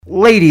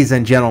Ladies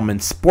and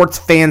gentlemen, sports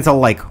fans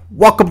alike,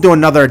 welcome to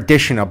another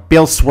edition of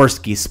Bill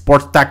Swirsky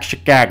Sports Talk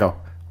Chicago,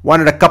 one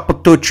of the couple,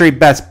 two, three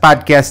best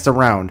podcasts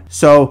around.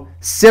 So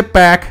sit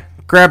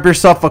back, grab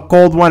yourself a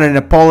cold one and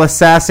a Polish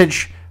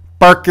sausage,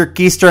 park your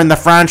keister in the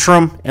French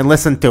room, and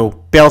listen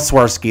to Bill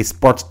Swirsky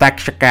Sports Talk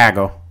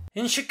Chicago.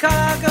 In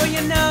Chicago,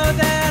 you know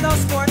that all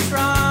sports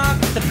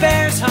rock. The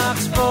Bears,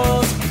 Hawks,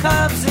 Bulls,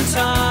 Cubs, and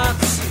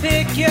Sox.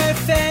 Pick your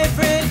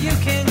favorite, you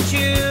can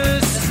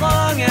choose, as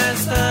long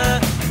as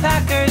the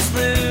Packers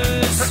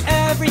lose. For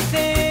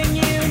everything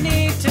you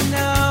need to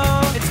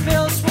know, it's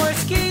Bill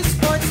Swirsky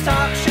Sports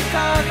Talk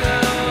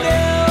Chicago.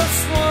 Bill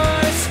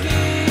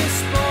Swirsky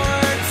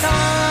Sports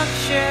Talk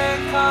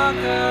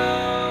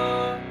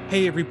Chicago.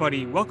 Hey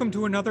everybody, welcome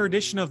to another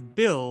edition of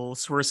Bill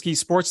Swirsky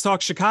Sports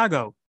Talk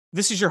Chicago.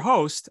 This is your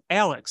host,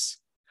 Alex.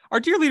 Our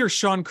dear leader,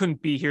 Sean,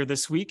 couldn't be here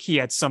this week. He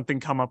had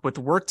something come up with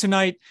work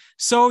tonight,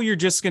 so you're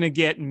just going to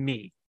get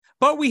me.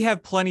 But we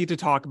have plenty to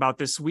talk about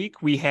this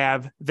week. We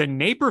have the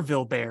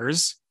Naperville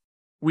Bears,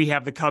 we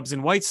have the Cubs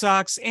and White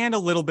Sox, and a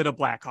little bit of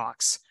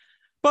Blackhawks.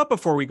 But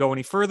before we go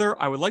any further,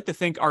 I would like to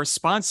thank our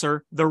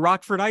sponsor, the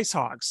Rockford Ice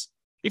Hogs.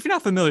 If you're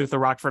not familiar with the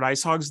Rockford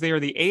Ice Hogs, they are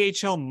the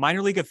AHL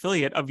minor league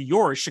affiliate of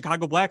your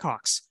Chicago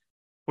Blackhawks.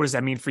 What does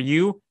that mean for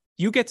you?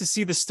 You get to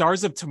see the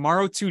stars of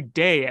tomorrow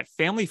today at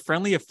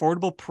family-friendly,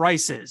 affordable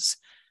prices.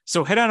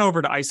 So head on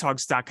over to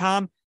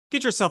icehogs.com,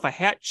 get yourself a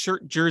hat,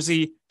 shirt,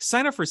 jersey,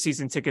 sign up for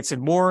season tickets,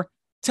 and more.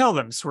 Tell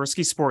them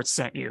Swirsky Sports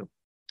sent you.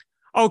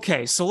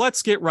 Okay, so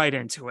let's get right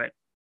into it.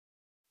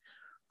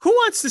 Who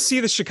wants to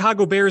see the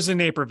Chicago Bears in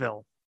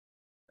Naperville?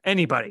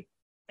 Anybody?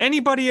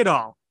 Anybody at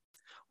all?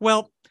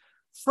 Well,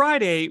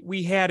 Friday,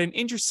 we had an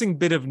interesting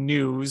bit of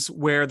news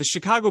where the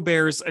Chicago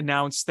Bears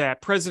announced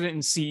that President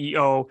and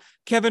CEO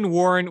Kevin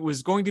Warren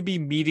was going to be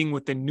meeting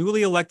with the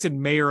newly elected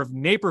mayor of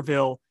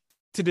Naperville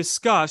to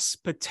discuss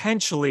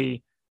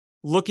potentially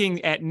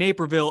looking at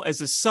Naperville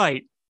as a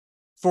site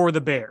for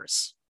the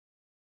Bears.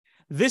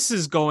 This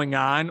is going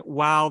on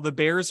while the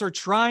Bears are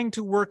trying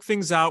to work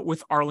things out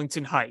with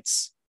Arlington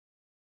Heights.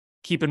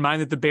 Keep in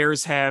mind that the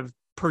Bears have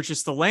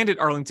purchased the land at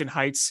Arlington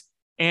Heights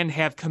and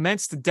have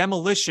commenced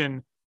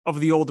demolition of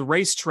the old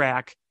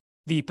racetrack,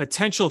 the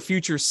potential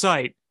future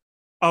site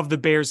of the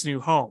Bears'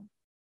 new home.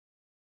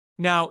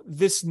 Now,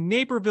 this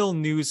Naperville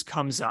news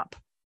comes up,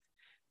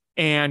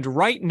 and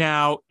right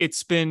now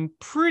it's been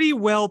pretty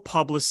well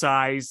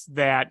publicized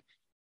that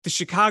the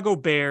Chicago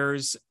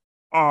Bears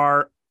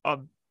are a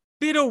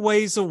bit of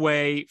ways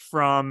away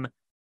from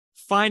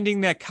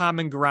finding that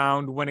common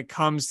ground when it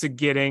comes to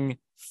getting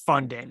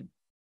funding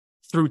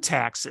through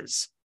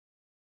taxes.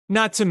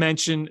 Not to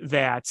mention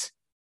that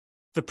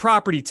the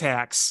property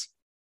tax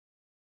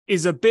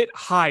is a bit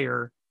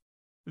higher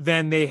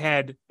than they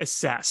had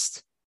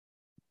assessed.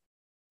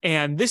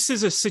 And this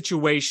is a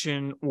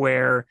situation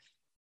where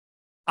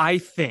I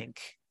think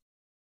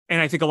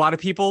a lot of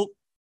people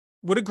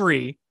would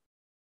agree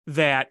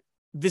that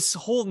this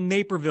whole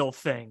Naperville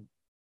thing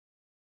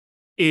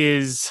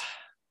is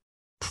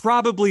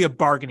probably a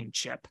bargaining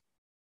chip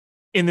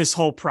in this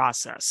whole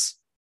process.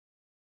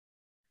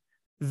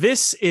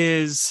 This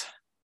is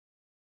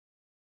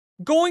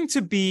going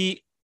to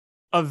be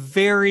a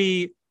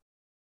very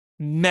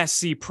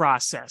messy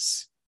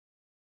process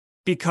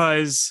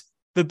because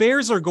the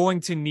Bears are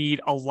going to need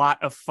a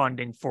lot of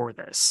funding for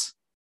this.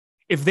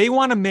 If they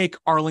want to make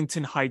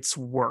Arlington Heights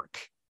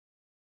work,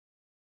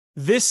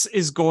 this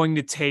is going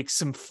to take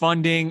some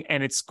funding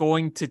and it's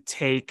going to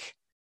take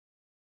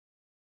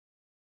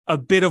a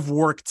bit of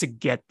work to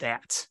get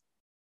that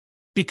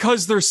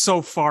because they're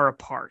so far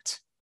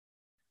apart.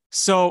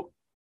 So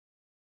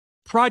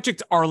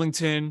Project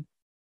Arlington,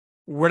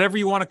 whatever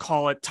you want to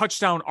call it,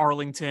 Touchdown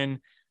Arlington,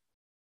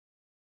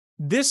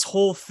 this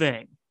whole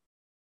thing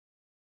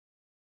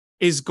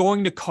is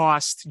going to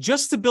cost,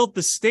 just to build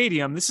the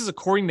stadium, this is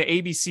according to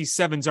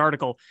ABC7's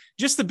article,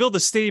 just to build the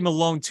stadium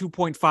alone,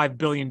 $2.5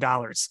 billion.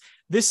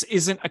 This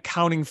isn't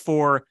accounting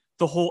for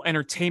the whole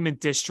entertainment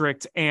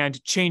district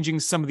and changing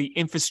some of the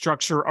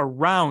infrastructure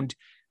around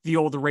the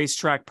old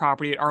racetrack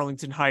property at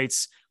Arlington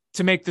Heights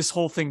to make this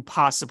whole thing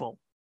possible.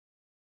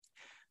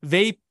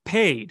 They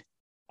paid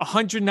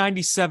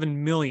 $197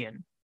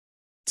 million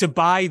to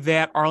buy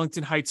that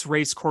Arlington Heights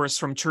race course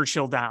from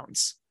Churchill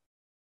Downs.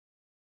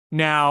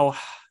 Now,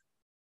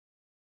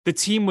 the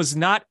team was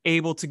not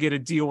able to get a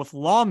deal with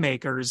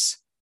lawmakers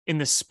in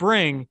the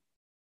spring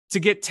to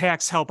get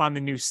tax help on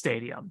the new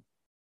stadium.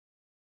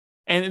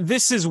 And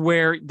this is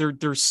where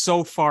they're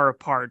so far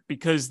apart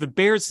because the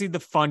Bears need the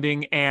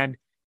funding and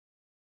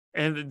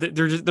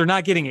they're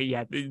not getting it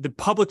yet. The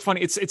public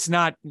funding, it's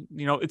not,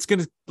 it's going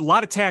to, a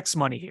lot of tax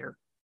money here.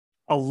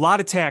 A lot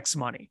of tax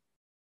money.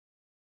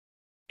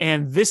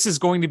 And this is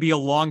going to be a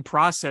long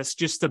process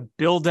just to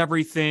build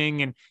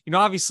everything. And,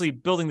 obviously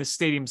building the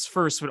stadiums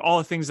first, but all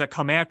the things that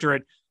come after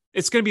it,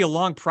 it's going to be a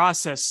long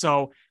process.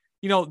 So,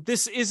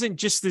 this isn't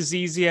just as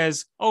easy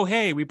as, oh,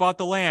 hey, we bought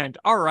the land.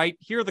 All right,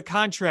 here are the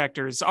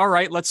contractors. All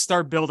right, let's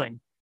start building.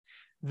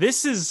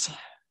 This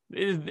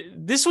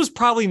was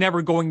probably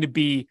never going to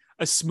be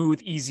a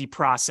smooth, easy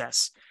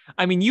process.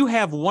 I mean, you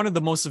have one of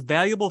the most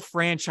valuable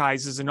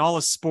franchises in all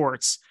of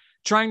sports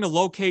trying to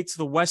locate to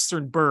the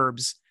Western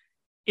burbs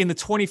in the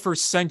 21st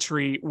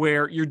century,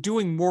 where you're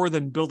doing more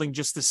than building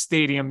just the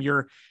stadium.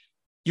 You're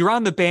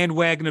on the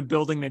bandwagon of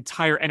building an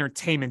entire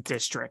entertainment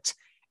district.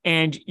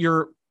 And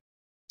you're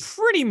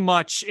pretty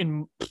much,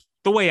 in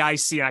the way I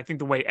see it, I think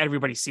the way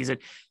everybody sees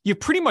it, you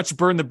pretty much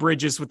burn the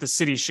bridges with the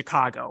city of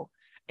Chicago.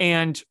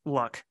 And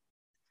look,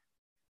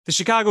 the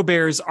Chicago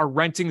Bears are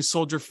renting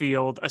Soldier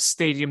Field, a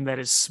stadium that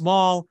is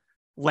small,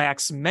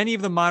 lacks many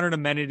of the modern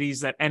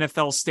amenities that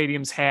NFL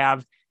stadiums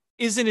have,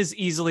 isn't as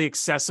easily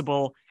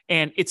accessible,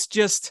 and it's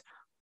just,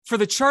 for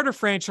the charter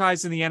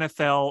franchise in the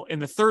NFL, in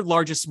the third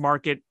largest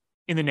market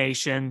in the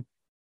nation,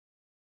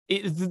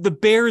 the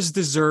Bears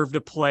deserve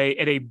to play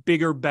at a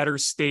bigger, better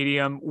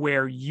stadium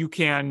where you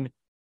can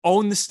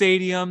own the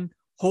stadium,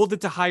 hold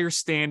it to higher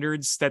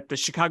standards, that the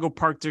Chicago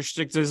Park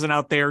District isn't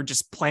out there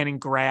just planting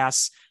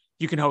grass.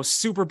 You can host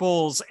Super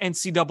Bowls,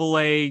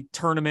 NCAA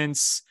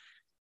tournaments.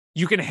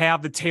 You can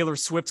have the Taylor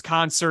Swift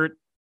concert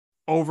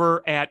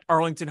over at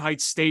Arlington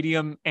Heights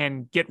Stadium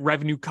and get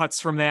revenue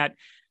cuts from that.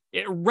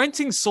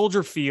 Renting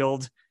Soldier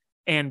Field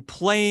and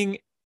playing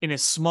in a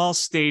small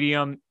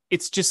stadium,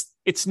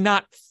 it's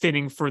not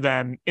fitting for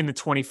them in the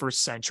 21st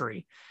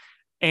century.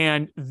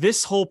 And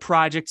this whole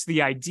project,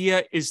 the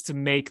idea is to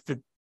make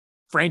the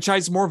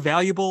franchise more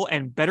valuable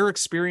and better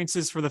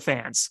experiences for the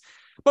fans,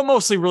 but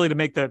mostly really to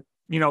make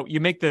you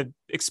make the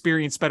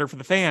experience better for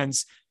the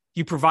fans.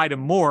 You provide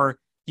them more,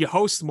 you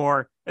host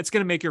more. That's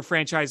going to make your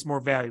franchise more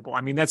valuable.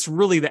 I mean, that's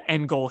really the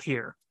end goal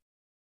here.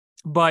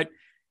 But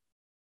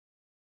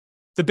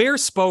the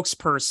Bears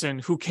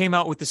spokesperson who came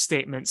out with the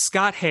statement,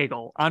 Scott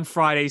Hagel, on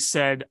Friday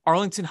said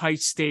Arlington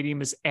Heights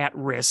Stadium is at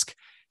risk,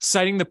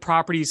 citing the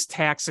property's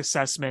tax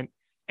assessment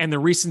and the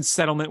recent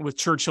settlement with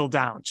Churchill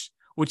Downs,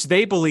 which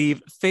they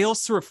believe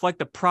fails to reflect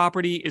the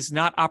property is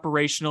not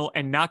operational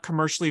and not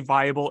commercially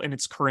viable in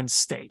its current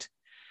state.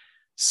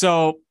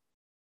 So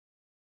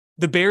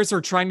the Bears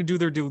are trying to do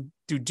their due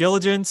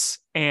diligence,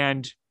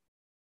 and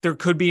there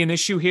could be an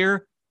issue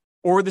here,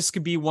 or this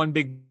could be one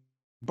big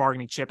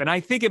bargaining chip. And I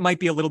think it might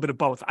be a little bit of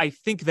both. I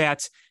think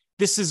that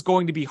this is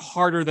going to be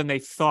harder than they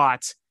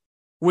thought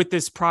with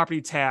this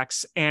property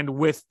tax and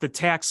with the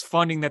tax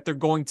funding that they're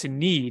going to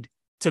need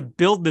to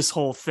build this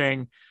whole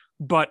thing.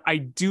 But I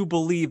do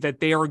believe that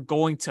they are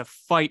going to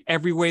fight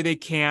every way they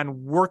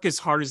can, work as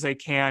hard as they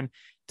can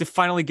to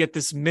finally get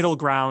this middle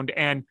ground.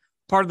 And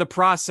part of the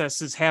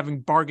process is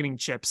having bargaining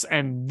chips.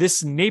 And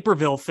this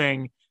Naperville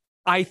thing,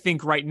 I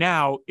think right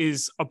now,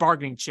 is a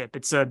bargaining chip.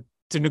 It's a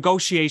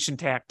negotiation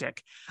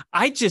tactic.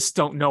 I just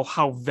don't know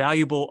how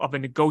valuable of a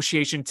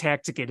negotiation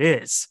tactic it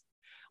is.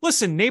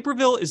 Listen,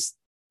 Naperville is,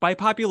 by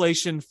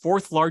population,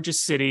 fourth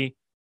largest city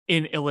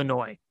in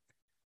Illinois.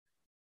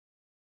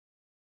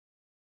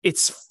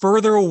 It's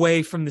further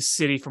away from the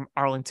city from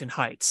Arlington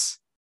Heights.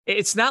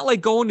 It's not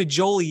like going to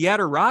Joliet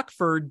or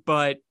Rockford,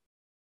 but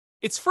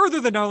it's further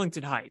than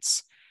Arlington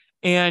Heights.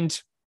 And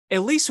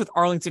at least with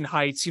Arlington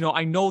Heights,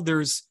 I know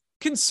there's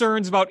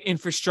concerns about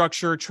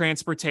infrastructure,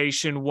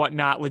 transportation,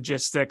 whatnot,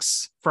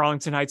 logistics for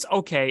Arlington Heights.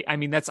 Okay, I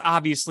mean, that's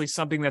obviously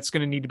something that's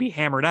going to need to be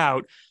hammered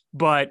out,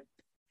 but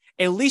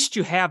at least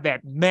you have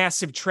that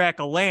massive tract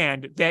of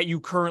land that you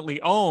currently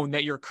own,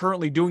 that you're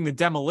currently doing the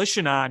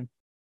demolition on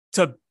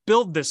to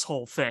build this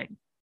whole thing.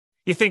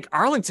 You think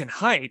Arlington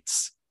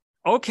Heights,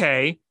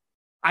 okay,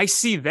 I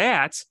see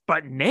that,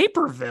 but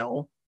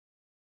Naperville,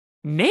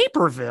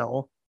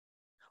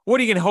 what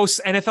are you going to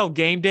host NFL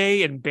game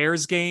day and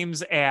Bears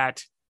games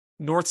at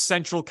North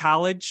Central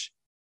College?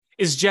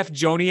 Is Jeff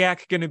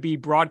Joniak going to be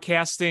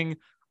broadcasting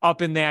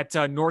up in that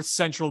North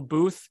Central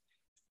booth?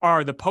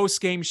 Are the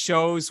post-game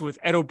shows with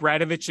Ed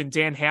O'Bradovich and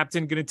Dan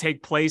Hampton going to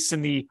take place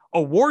in the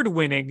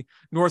award-winning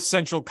North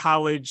Central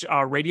College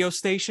radio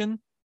station?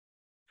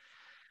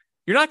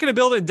 You're not going to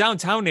build it in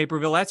downtown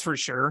Naperville, that's for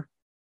sure.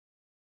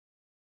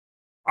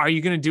 Are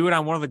you going to do it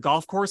on one of the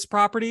golf course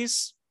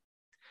properties?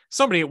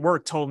 Somebody at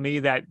work told me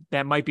that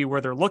might be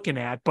where they're looking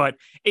at, but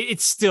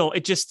it's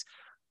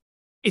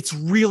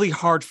really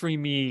hard for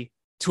me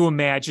to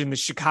imagine the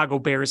Chicago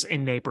Bears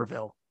in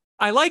Naperville.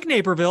 I like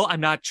Naperville. I'm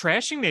not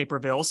trashing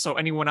Naperville. So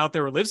anyone out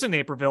there who lives in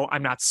Naperville,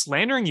 I'm not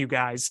slandering you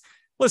guys.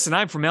 Listen,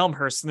 I'm from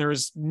Elmhurst, and there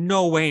is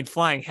no way in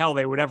flying hell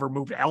they would ever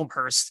move to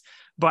Elmhurst.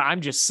 But I'm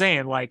just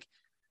saying, like,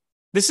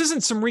 this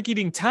isn't some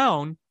rinky-dink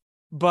town,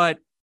 but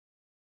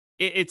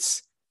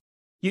it's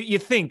you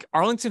think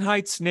Arlington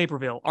Heights,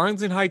 Naperville,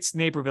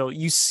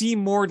 you see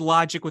more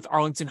logic with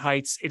Arlington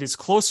Heights. It is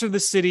closer to the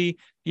city.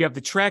 You have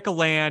the tract of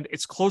land.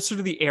 It's closer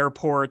to the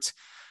airport.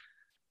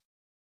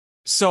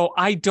 So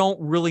I don't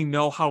really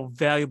know how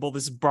valuable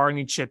this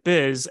bargaining chip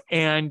is.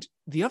 And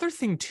the other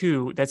thing,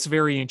 too, that's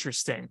very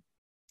interesting.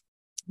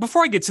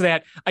 Before I get to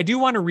that, I do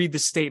want to read the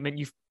statement.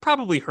 You've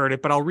probably heard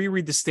it, but I'll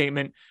reread the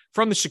statement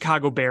from the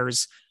Chicago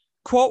Bears.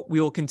 Quote, "We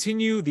will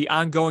continue the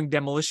ongoing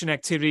demolition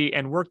activity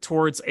and work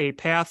towards a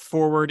path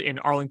forward in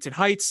Arlington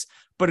Heights,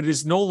 but it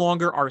is no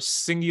longer our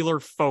singular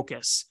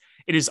focus.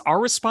 It is our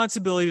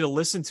responsibility to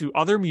listen to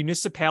other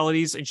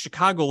municipalities in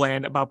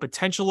Chicagoland about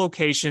potential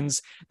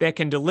locations that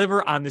can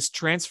deliver on this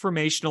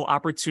transformational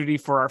opportunity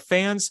for our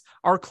fans,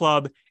 our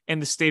club,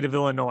 and the state of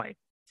Illinois.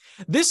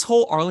 This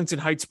whole Arlington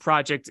Heights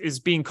project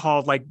is being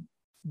called like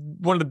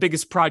one of the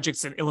biggest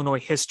projects in Illinois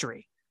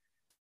history.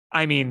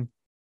 I mean,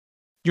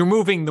 you're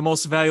moving the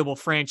most valuable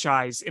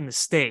franchise in the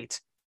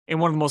state and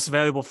one of the most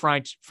valuable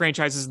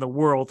franchises in the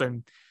world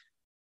and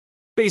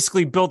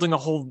basically building a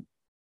whole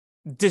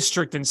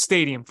district and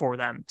stadium for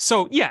them.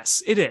 So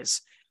yes, it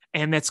is.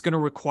 And that's going to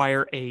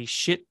require a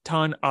shit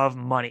ton of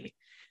money.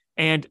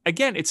 And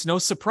again, it's no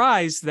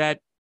surprise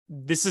that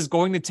this is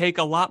going to take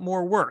a lot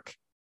more work.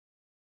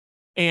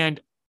 And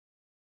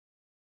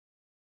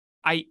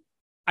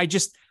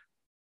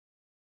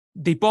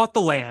they bought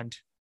the land.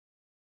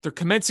 They're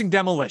commencing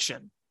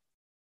demolition.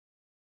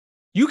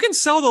 You can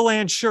sell the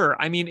land, sure.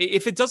 I mean,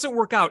 if it doesn't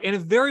work out, and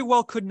it very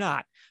well could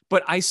not,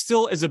 but I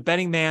still, as a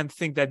betting man,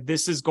 think that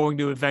this is going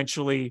to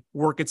eventually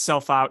work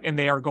itself out and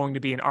they are going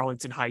to be in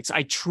Arlington Heights.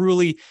 I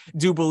truly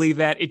do believe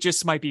that. It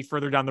just might be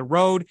further down the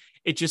road.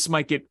 It just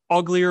might get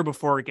uglier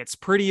before it gets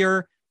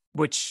prettier,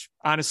 which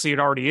honestly it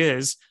already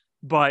is.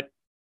 But,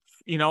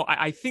 you know,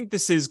 I think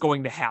this is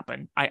going to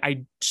happen.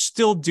 I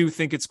still do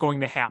think it's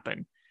going to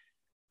happen.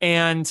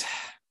 And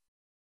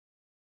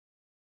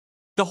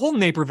the whole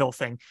Naperville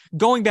thing,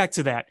 going back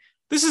to that,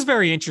 this is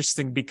very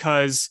interesting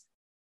because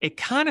it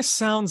kind of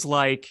sounds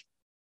like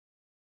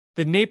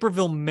the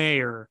Naperville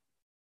mayor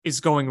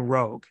is going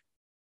rogue,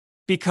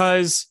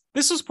 because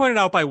this was pointed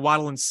out by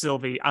Waddle and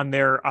Sylvie on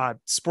their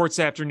Sports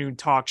Afternoon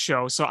talk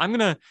show. So I'm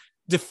going to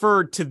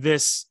defer to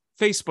this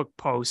Facebook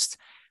post.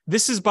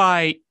 This is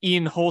by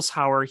Ian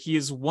Holzhauer. He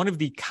is one of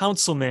the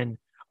councilmen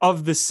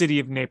of the city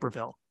of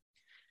Naperville.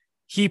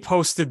 He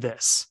posted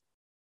this,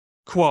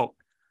 quote,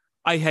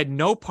 "I had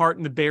no part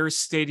in the Bears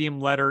Stadium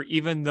letter,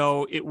 even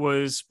though it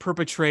was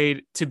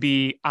perpetrated to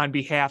be on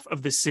behalf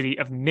of the city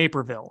of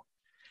Naperville.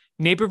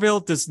 Naperville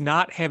does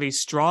not have a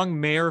strong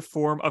mayor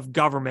form of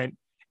government,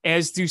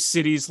 as do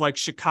cities like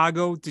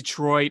Chicago,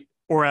 Detroit,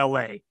 or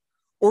LA.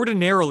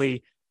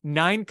 Ordinarily,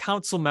 9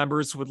 council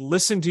members would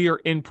listen to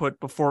your input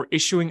before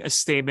issuing a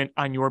statement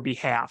on your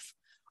behalf.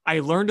 I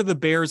learned of the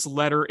Bears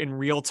letter in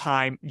real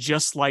time,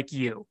 just like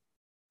you.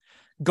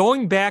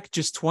 Going back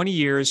just 20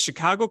 years,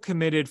 Chicago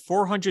committed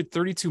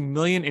 $432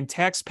 million in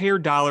taxpayer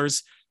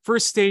dollars for a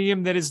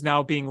stadium that is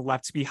now being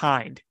left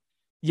behind.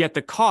 Yet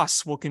the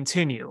costs will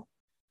continue.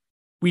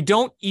 We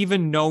don't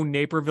even know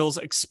Naperville's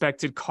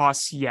expected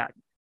costs yet.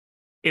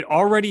 It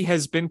already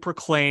has been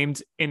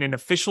proclaimed in an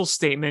official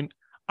statement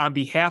on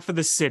behalf of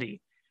the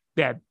city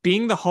that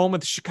being the home of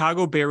the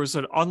Chicago Bears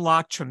would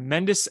unlock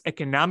tremendous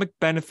economic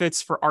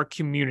benefits for our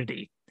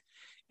community.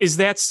 Is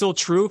that still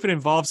true if it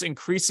involves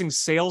increasing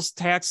sales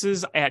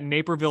taxes at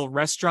Naperville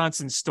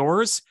restaurants and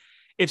stores?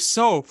 If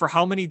so, for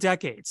how many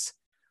decades?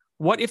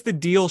 What if the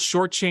deal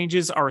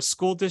shortchanges our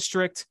school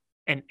district,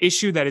 an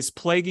issue that is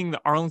plaguing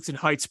the Arlington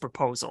Heights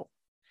proposal?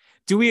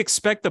 Do we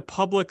expect the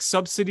public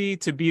subsidy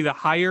to be the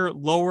higher,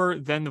 lower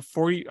than the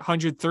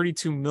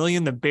 $432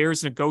 million the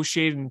Bears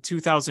negotiated in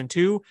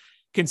 2002,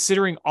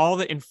 considering all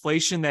the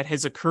inflation that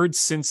has occurred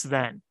since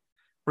then?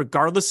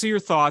 Regardless of your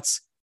thoughts,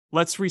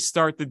 let's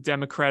restart the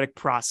democratic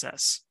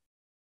process."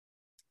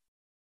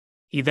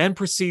 He then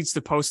proceeds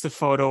to post a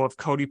photo of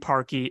Cody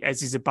Parkey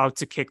as he's about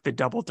to kick the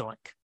double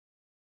doink.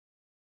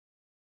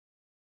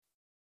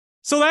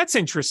 So that's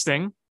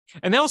interesting.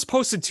 And that was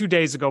posted 2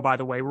 days ago, by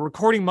the way. We're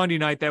recording Monday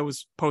night. That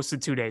was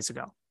posted 2 days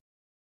ago.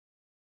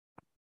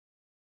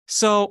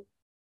 So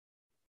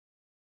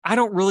I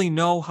don't really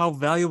know how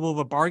valuable of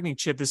a bargaining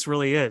chip this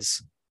really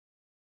is.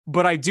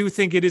 But I do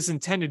think it is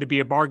intended to be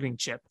a bargaining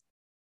chip.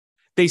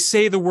 They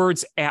say the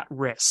words "at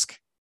risk."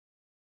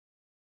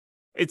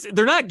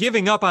 They're not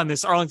giving up on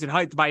this Arlington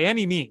Heights by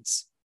any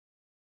means.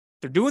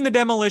 They're doing the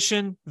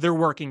demolition. They're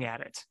working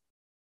at it.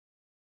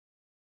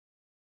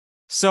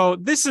 So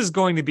this is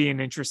going to be an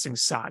interesting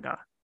saga.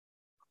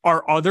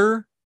 Are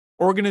other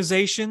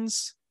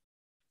organizations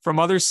from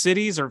other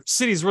cities, or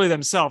cities really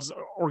themselves,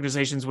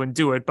 organizations wouldn't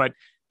do it, but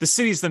the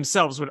cities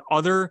themselves, would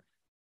other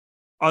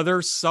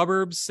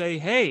suburbs say,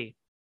 hey,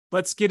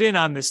 let's get in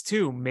on this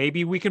too.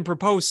 Maybe we can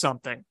propose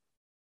something.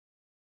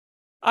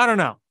 I don't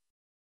know.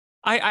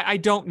 I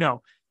don't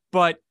know,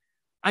 but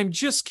I'm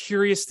just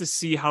curious to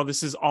see how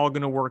this is all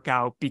going to work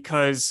out,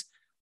 because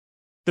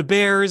the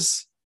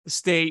Bears, the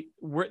state,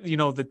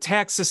 the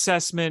tax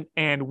assessment,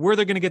 and where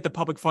they're going to get the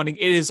public funding,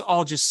 it is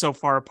all just so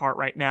far apart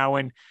right now.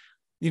 And,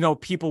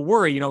 people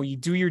worry, you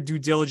do your due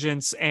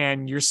diligence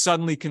and you're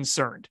suddenly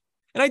concerned.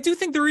 And I do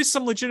think there is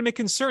some legitimate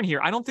concern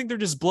here. I don't think they're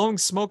just blowing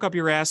smoke up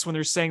your ass when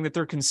they're saying that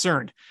they're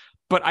concerned.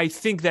 But I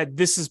think that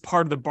this is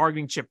part of the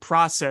bargaining chip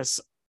process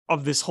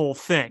of this whole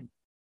thing.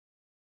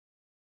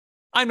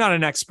 I'm not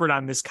an expert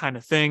on this kind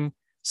of thing,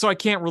 so I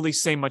can't really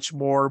say much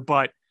more,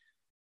 but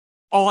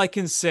all I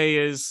can say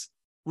is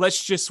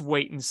let's just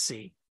wait and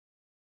see,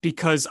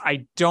 because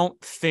I don't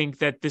think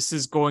that this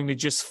is going to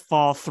just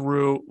fall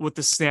through with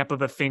the snap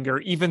of a finger,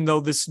 even though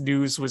this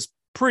news was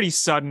pretty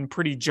sudden,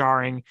 pretty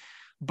jarring.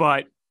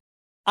 But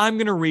I'm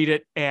going to read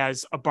it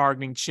as a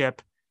bargaining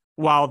chip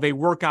while they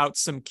work out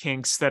some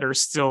kinks that are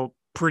still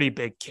pretty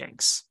big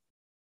kinks.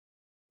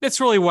 That's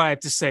really what I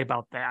have to say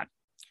about that.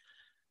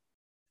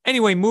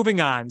 Anyway, moving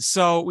on.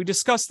 So we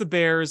discussed the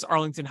Bears,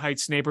 Arlington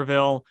Heights,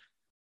 Naperville.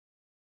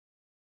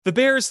 The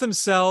Bears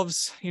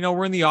themselves,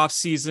 we're in the off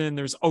season.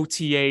 There's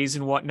OTAs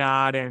and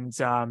whatnot.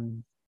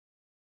 And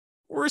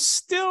we're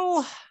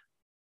still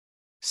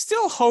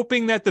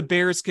hoping that the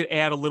Bears could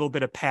add a little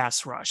bit of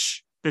pass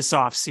rush this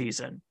off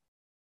season.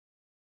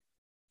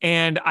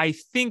 And I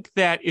think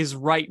that is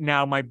right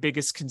now my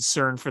biggest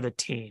concern for the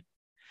team.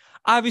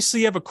 Obviously,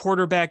 you have a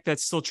quarterback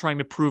that's still trying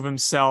to prove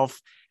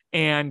himself,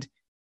 and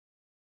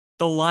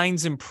the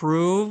line's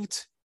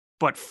improved.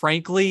 But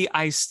frankly,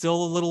 I'm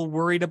still a little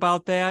worried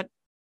about that,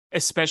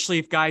 especially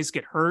if guys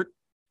get hurt.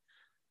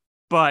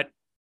 But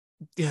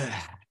you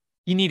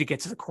need to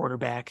get to the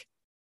quarterback.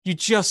 You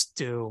just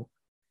do.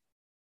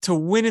 To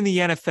win in the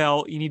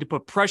NFL, you need to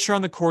put pressure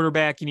on the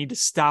quarterback. You need to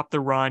stop the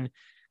run,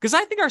 because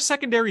I think our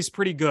secondary is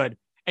pretty good.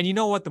 And you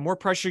know what? The more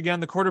pressure you get on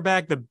the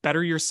quarterback, the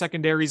better your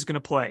secondary is going to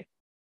play.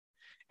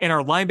 And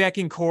our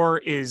linebacking core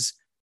is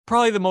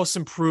probably the most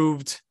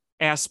improved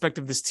aspect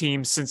of this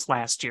team since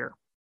last year.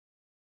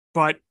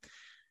 But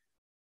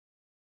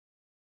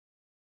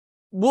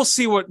we'll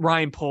see what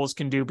Ryan Poles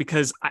can do,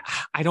 because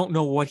I don't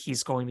know what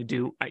he's going to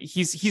do. He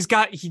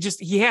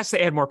has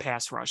to add more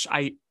pass rush.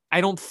 I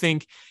don't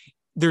think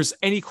there's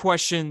any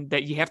question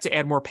that you have to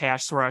add more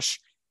pass rush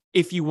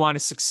if you want to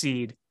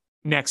succeed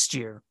next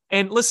year.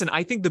 And listen,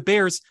 I think the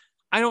Bears,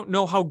 I don't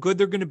know how good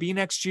they're going to be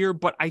next year,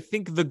 but I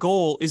think the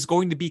goal is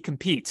going to be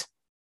compete.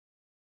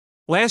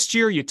 Last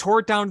year, you tore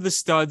it down to the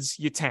studs,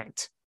 you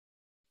tanked.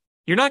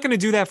 You're not going to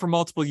do that for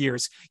multiple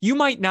years. You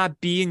might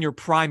not be in your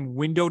prime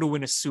window to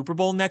win a Super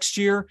Bowl next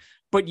year,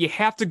 but you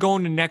have to go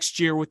into next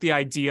year with the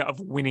idea of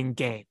winning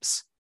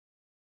games.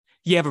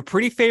 You have a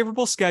pretty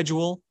favorable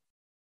schedule.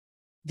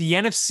 The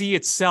NFC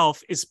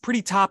itself is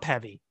pretty top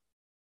heavy.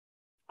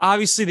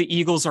 Obviously, the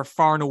Eagles are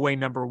far and away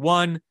number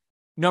one.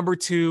 Number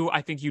two,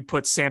 I think you'd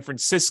put San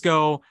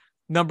Francisco.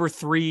 Number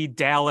three,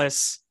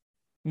 Dallas.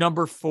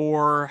 Number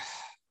four,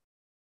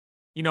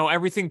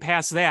 everything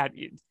past that.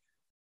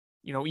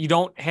 You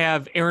don't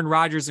have Aaron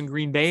Rodgers in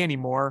Green Bay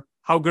anymore.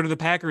 How good are the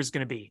Packers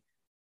going to be?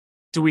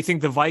 Do we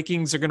think the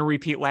Vikings are going to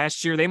repeat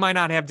last year? They might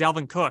not have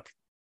Dalvin Cook.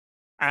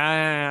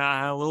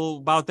 A little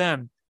about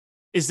them.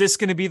 Is this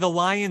going to be the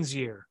Lions'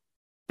 year?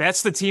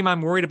 That's the team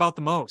I'm worried about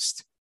the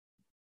most.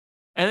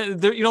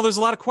 And there's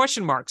a lot of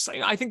question marks.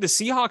 I think the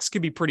Seahawks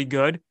could be pretty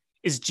good.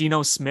 Is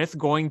Geno Smith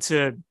going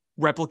to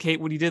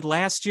replicate what he did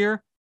last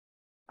year?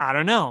 I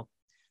don't know.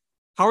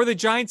 How are the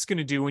Giants going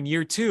to do in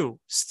year two?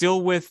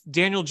 Still with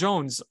Daniel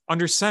Jones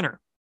under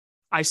center.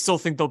 I still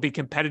think they'll be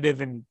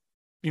competitive and,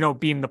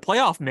 be in the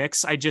playoff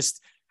mix. I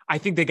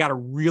think they got a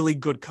really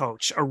good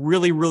coach, a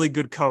really, really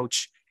good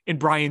coach in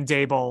Brian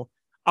Daboll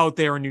out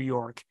there in New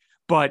York.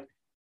 But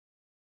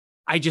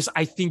I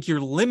think you're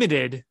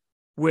limited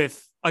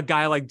with a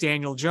guy like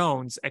Daniel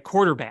Jones at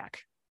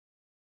quarterback.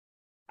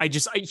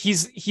 He's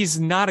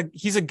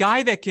a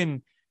guy that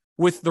can,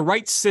 with the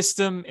right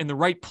system and the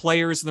right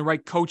players and the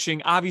right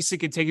coaching, obviously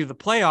could take you to the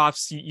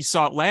playoffs. You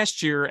saw it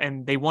last year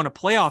and they won a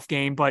playoff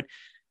game, but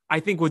I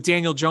think with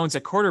Daniel Jones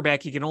at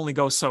quarterback, he can only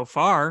go so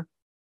far.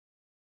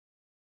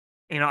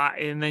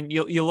 And then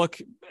you look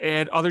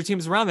at other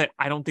teams around that.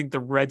 I don't think the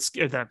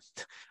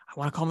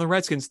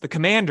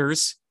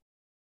Commanders,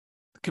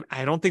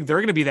 I don't think they're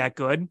going to be that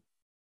good.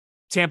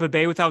 Tampa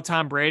Bay without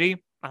Tom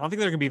Brady, I don't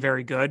think they're going to be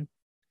very good.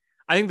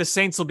 I think the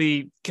Saints will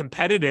be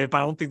competitive, but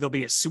I don't think they'll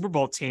be a Super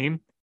Bowl team.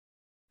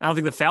 I don't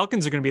think the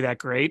Falcons are going to be that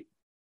great.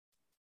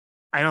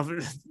 I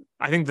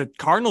think the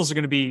Cardinals are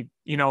going to be,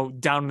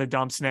 down in the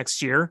dumps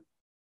next year.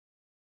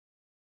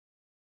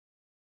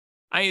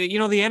 The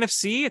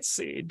NFC,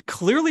 it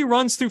clearly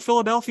runs through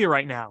Philadelphia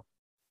right now.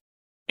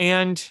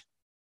 And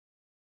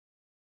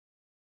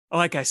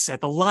like I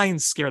said, the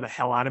Lions scare the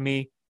hell out of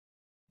me.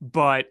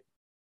 But,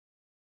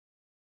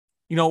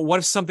 what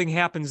if something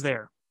happens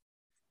there?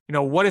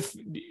 What if,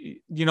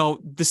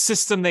 the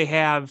system they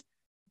have,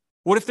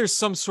 what if there's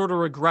some sort of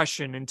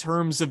regression in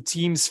terms of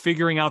teams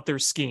figuring out their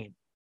scheme?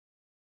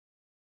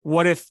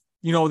 What if,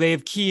 they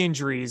have key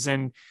injuries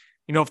and,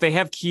 if they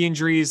have key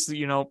injuries,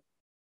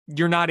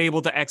 you're not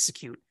able to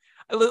execute.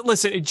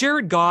 Listen,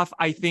 Jared Goff,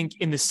 I think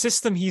in the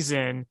system he's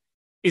in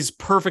is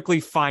perfectly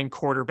fine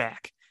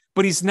quarterback,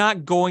 but he's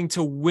not going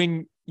to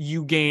win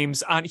you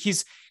games on,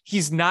 he's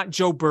not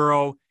Joe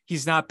Burrow.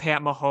 He's not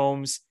Pat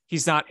Mahomes.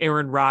 He's not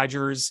Aaron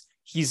Rodgers.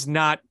 He's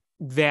not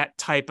that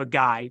type of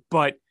guy.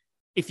 But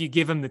if you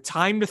give him the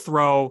time to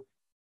throw,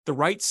 the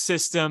right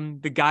system,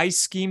 the guy's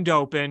schemed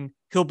open,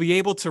 he'll be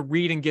able to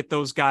read and get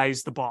those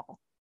guys the ball.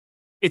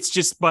 It's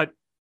just, but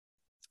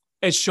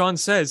as Sean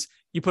says,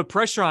 you put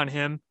pressure on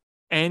him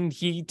and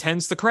he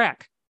tends to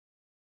crack.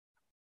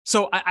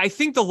 So I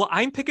think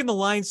I'm picking the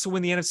Lions to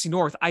win the NFC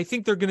North. I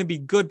think they're going to be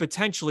good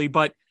potentially,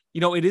 but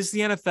it is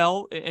the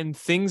NFL and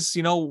things,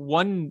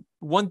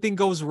 one thing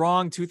goes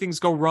wrong, two things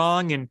go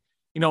wrong. And,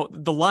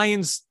 the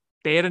Lions,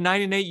 they had a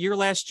 9-8 year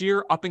last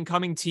year, up and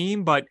coming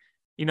team, but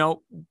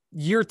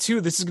year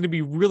two, this is going to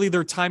be really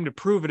their time to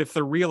prove it if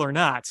they're real or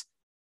not.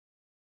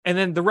 And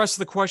then the rest of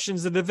the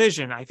questions, the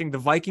division. I think the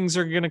Vikings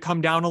are going to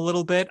come down a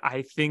little bit.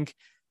 I think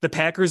the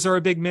Packers are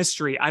a big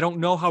mystery. I don't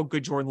know how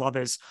good Jordan Love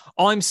is.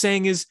 All I'm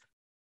saying is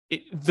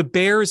the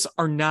Bears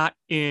are not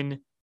in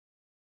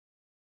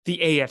the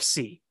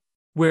AFC,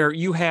 where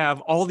you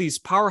have all these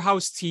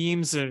powerhouse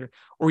teams,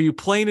 or you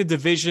play in a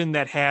division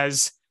that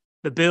has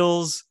the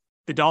Bills,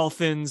 the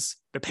Dolphins,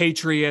 the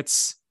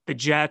Patriots, the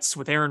Jets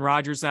with Aaron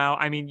Rodgers now.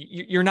 I mean,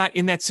 you're not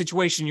in that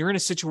situation. You're in a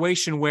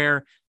situation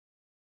where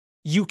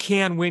you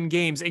can win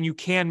games and you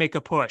can make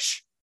a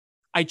push.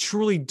 I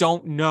truly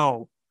don't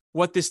know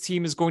what this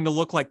team is going to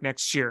look like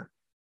next year.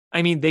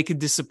 I mean, they could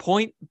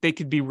disappoint. They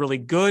could be really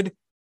good,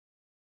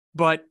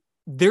 but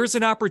there's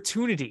an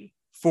opportunity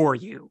for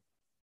you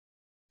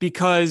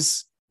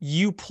because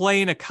you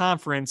play in a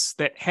conference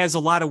that has a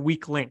lot of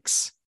weak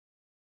links.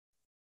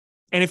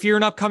 And if you're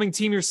an upcoming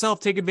team yourself,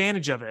 take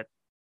advantage of it.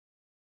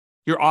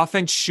 Your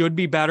offense should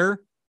be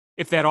better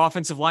if that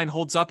offensive line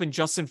holds up and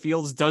Justin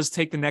Fields does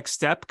take the next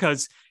step,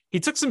 because he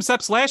took some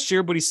steps last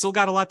year, but he's still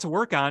got a lot to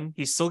work on.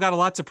 He's still got a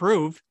lot to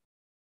prove.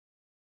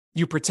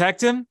 You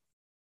protect him.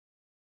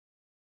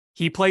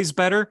 He plays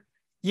better.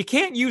 You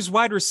can't use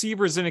wide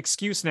receiver as an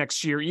excuse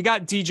next year. You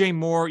got DJ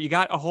Moore. You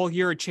got a whole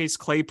year of Chase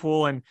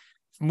Claypool. And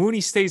if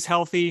Mooney stays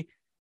healthy,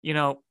 you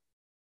got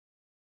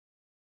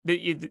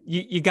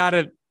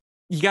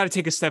to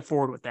take a step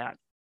forward with that.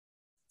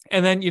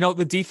 And then,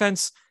 the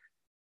defense,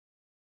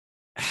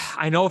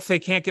 I know if they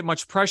can't get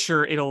much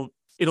pressure,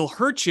 it'll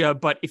hurt you,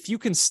 but if you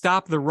can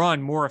stop the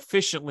run more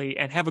efficiently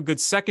and have a good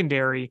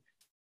secondary,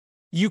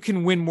 you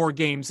can win more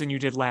games than you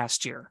did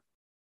last year.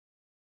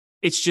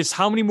 It's just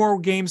how many more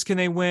games can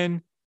they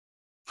win?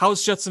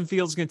 How's Justin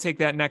Fields going to take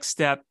that next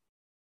step?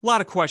 A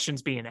lot of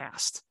questions being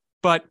asked,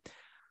 but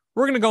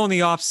we're going to go in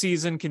the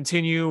offseason,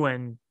 continue,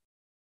 and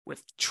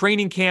with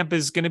training camp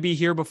is going to be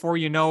here before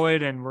you know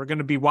it, and we're going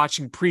to be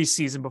watching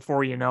preseason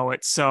before you know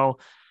it. So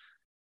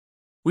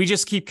we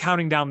just keep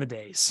counting down the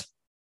days.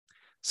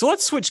 So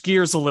let's switch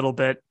gears a little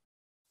bit.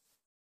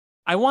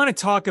 I want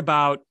to talk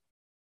about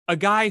a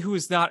guy who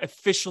is not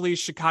officially a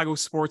Chicago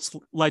sports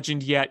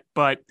legend yet,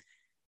 but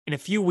in a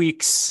few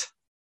weeks,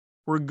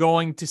 we're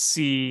going to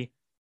see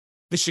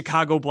the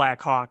Chicago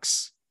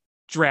Blackhawks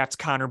draft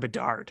Connor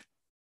Bedard.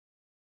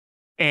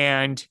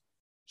 And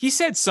he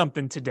said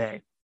something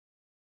today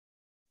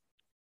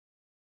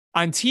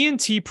on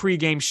TNT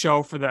pregame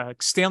show for the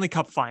Stanley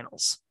Cup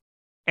Finals,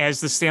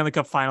 as the Stanley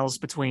Cup Finals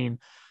between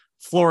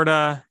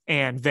Florida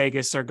and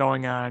Vegas are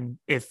going on,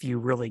 if you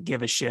really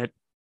give a shit.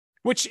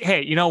 Which,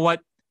 hey, you know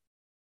what?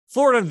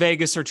 Florida and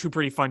Vegas are two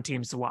pretty fun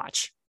teams to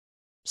watch.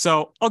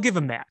 So I'll give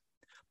them that.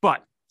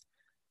 But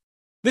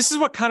this is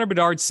what Connor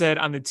Bedard said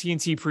on the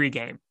TNT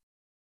pregame.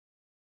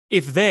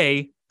 If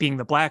they, being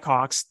the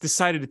Blackhawks,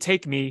 decided to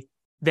take me,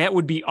 that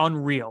would be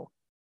unreal.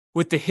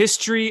 With the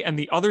history and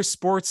the other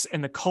sports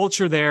and the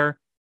culture there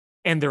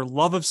and their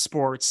love of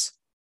sports,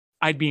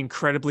 I'd be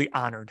incredibly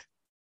honored.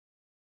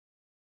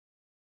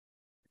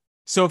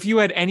 So if you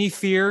had any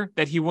fear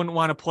that he wouldn't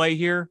want to play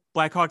here,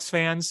 Blackhawks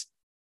fans,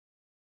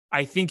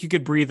 I think you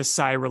could breathe a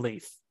sigh of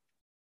relief.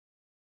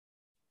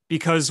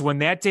 Because when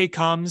that day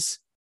comes,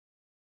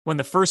 when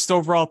the first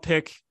overall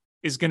pick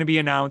is going to be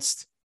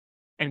announced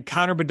and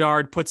Connor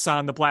Bedard puts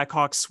on the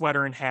Blackhawks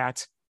sweater and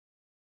hat,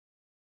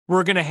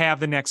 we're going to have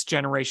the next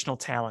generational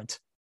talent.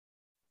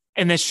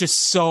 And that's just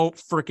so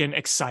freaking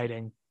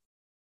exciting.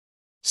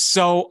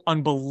 So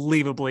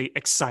unbelievably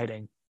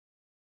exciting.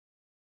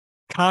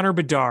 Connor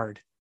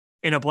Bedard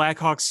in a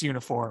Blackhawks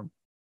uniform.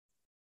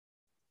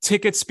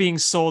 Tickets being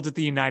sold at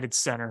the United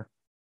Center.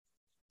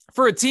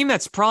 For a team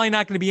that's probably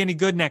not going to be any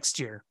good next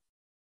year.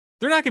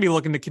 They're not going to be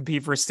looking to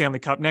compete for a Stanley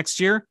Cup next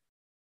year.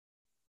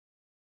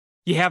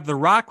 You have The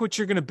Rock, which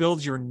you're going to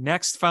build your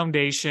next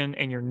foundation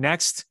and your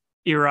next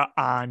era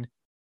on.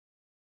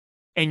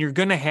 And you're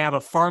going to have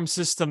a farm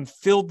system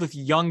filled with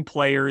young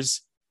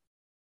players.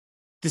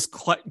 This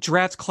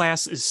draft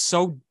class is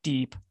so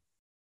deep.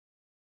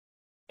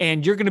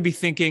 And you're going to be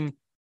thinking,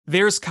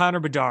 there's Connor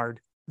Bedard.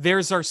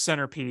 There's our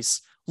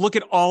centerpiece. Look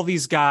at all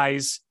these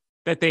guys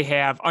that they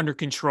have under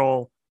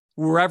control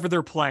wherever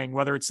they're playing,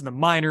 whether it's in the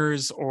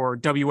minors or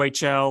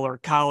WHL or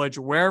college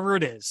or wherever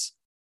it is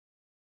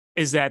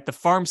that the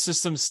farm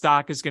system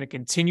stock is going to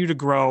continue to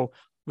grow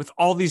with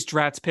all these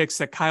draft picks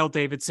that Kyle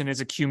Davidson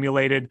has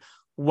accumulated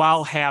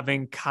while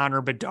having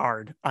Connor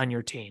Bedard on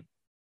your team.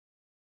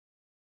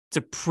 It's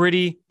a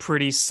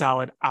pretty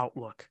solid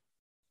outlook.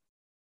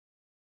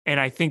 And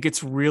I think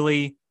it's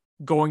really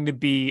going to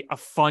be a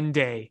fun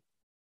day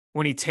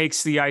when he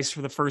takes the ice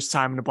for the first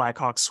time in a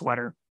Blackhawks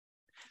sweater.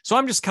 So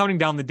I'm just counting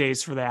down the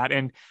days for that.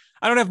 And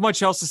I don't have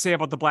much else to say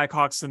about the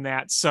Blackhawks than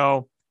that.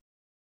 So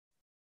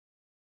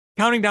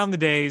counting down the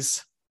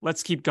days,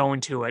 let's keep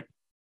going to it.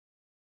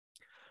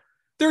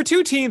 There are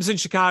two teams in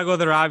Chicago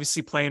that are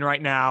obviously playing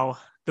right now.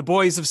 The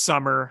boys of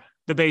summer,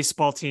 the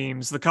baseball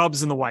teams, the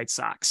Cubs and the White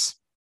Sox.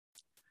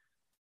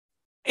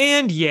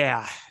 And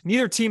yeah,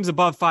 neither team's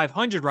above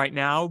 500 right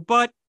now,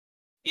 but,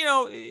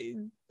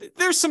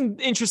 there's some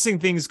interesting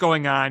things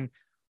going on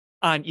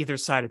either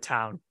side of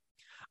town.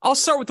 I'll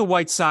start with the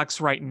White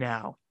Sox right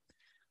now.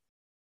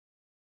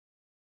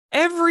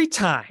 Every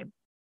time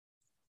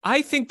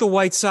I think the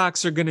White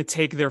Sox are going to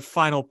take their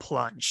final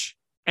plunge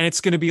and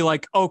it's going to be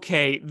like,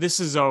 okay, this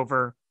is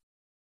over,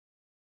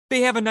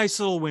 they have a nice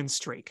little win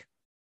streak.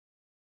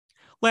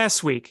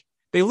 Last week,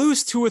 they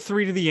lose 2 or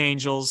 3 to the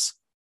Angels.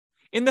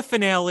 In the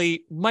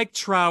finale, Mike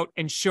Trout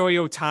and Shohei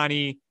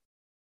Ohtani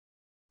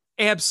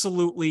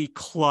absolutely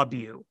club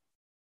you.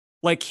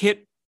 Like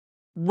hit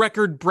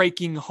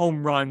record-breaking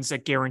home runs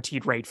at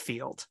Guaranteed Rate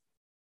Field.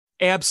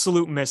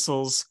 Absolute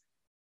missiles.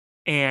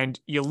 And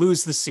you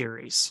lose the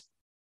series.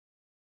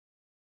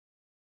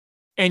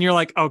 And you're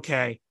like,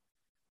 okay,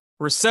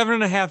 we're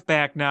 7.5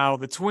 back now.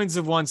 The Twins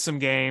have won some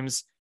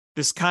games.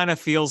 This kind of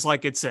feels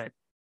like it's it.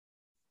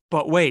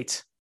 But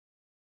wait.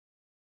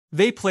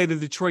 They play the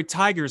Detroit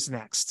Tigers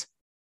next.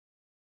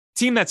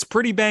 Team that's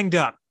pretty banged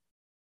up.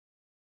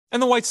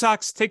 And the White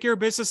Sox take care of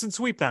business and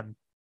sweep them.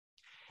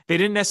 They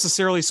didn't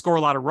necessarily score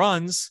a lot of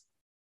runs,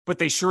 but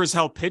they sure as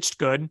hell pitched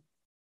good.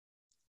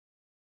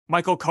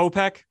 Michael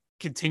Kopech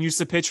continues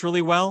to pitch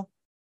really well.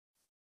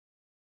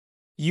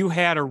 You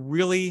had a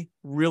really,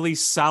 really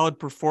solid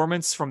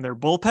performance from their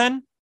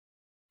bullpen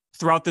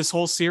throughout this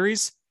whole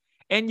series,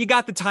 and you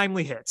got the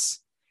timely hits,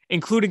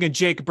 including a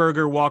Jake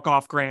Burger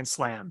walk-off grand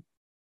slam,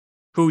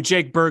 who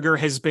Jake Burger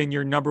has been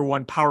your number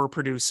one power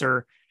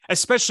producer,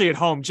 especially at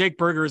home. Jake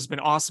Burger has been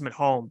awesome at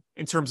home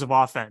in terms of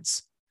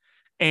offense.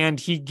 And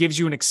he gives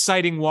you an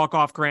exciting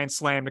walk-off grand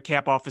slam to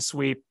cap off a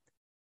sweep.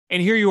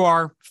 And here you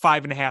are,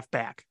 5.5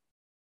 back.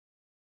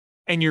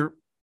 And you're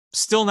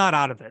still not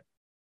out of it.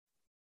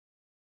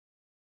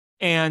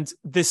 And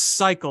this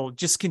cycle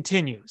just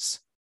continues.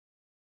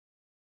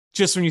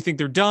 Just when you think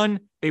they're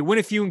done, they win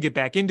a few and get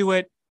back into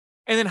it.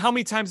 And then how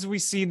many times have we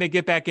seen they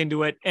get back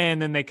into it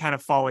and then they kind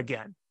of fall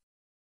again?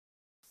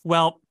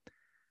 Well,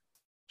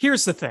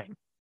 here's the thing.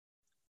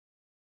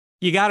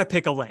 You got to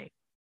pick a lane.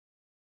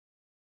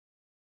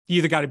 You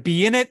either got to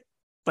be in it,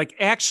 like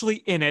actually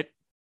in it,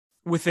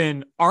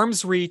 within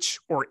arm's reach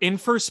or in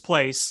first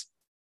place,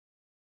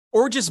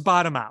 or just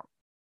bottom out.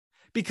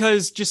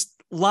 Because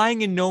just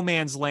lying in no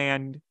man's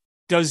land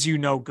does you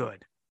no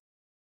good.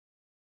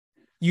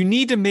 You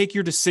need to make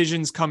your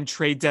decisions come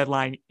trade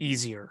deadline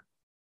easier.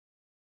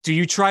 Do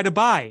you try to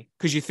buy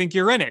because you think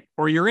you're in it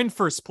or you're in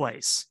first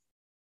place?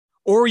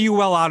 Or are you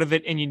well out of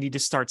it and you need to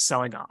start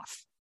selling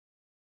off?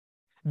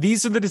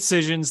 These are the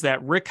decisions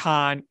that Rick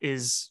Hahn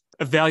is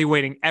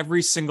evaluating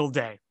every single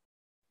day.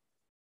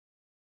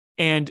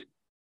 And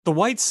the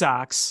White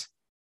Sox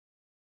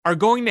are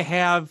going to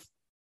have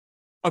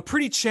a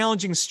pretty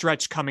challenging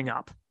stretch coming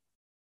up.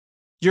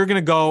 You're going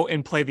to go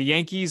and play the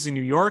Yankees in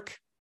New York.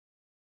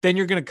 Then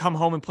you're going to come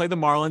home and play the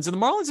Marlins. And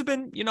the Marlins have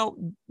been,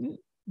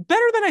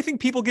 better than I think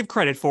people give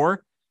credit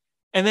for.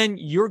 And then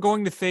you're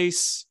going to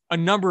face a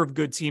number of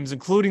good teams,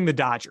 including the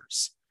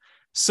Dodgers.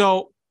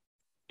 So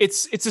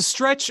it's a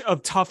stretch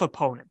of tough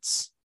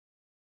opponents.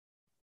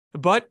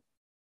 But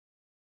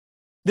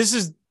this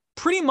is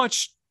pretty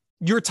much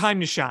your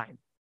time to shine.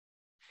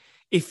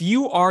 If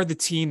you are the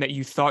team that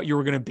you thought you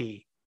were going to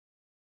be,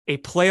 a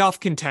playoff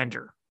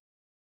contender,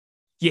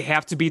 you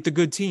have to beat the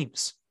good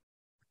teams.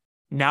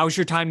 Now's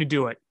your time to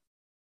do it.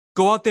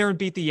 Go out there and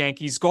beat the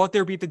Yankees. Go out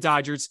there and beat the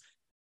Dodgers.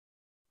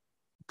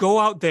 Go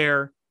out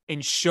there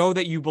and show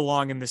that you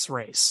belong in this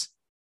race.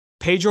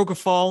 Pedro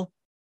Grifol,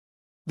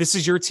 this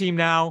is your team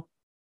now.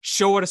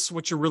 Show us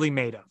what you're really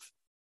made of.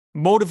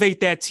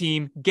 Motivate that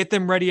team. Get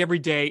them ready every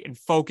day and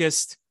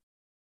focused.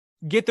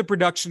 Get the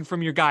production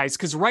from your guys.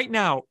 Because right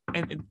now,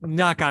 and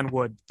knock on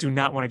wood, do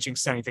not want to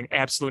jinx anything.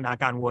 Absolute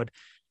knock on wood.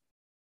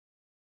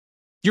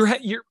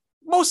 You're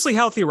mostly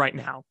healthy right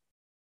now.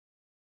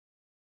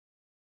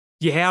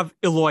 You have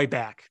Eloy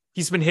back.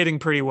 He's been hitting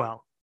pretty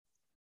well.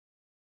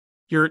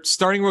 Your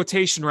starting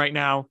rotation right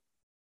now,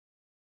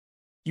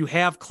 you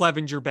have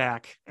Clevenger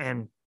back,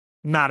 and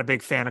not a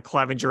big fan of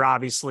Clevenger,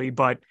 obviously,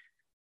 but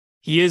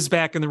he is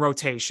back in the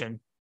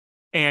rotation.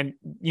 And,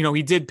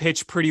 he did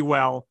pitch pretty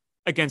well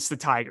against the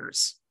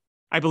Tigers.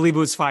 I believe it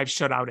was 5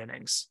 shutout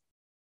innings.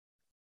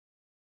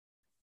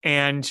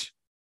 And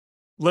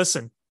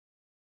listen,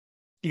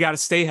 you got to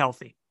stay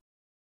healthy.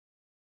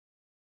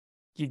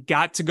 You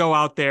got to go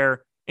out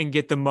there and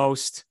get the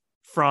most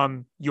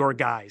from your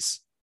guys.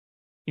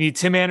 You need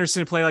Tim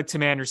Anderson to play like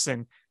Tim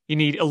Anderson. You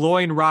need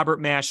Eloy and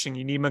Robert mashing.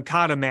 You need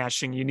Makata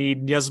mashing. You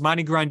need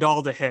Yasmani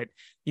Grandal to hit.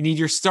 You need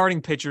your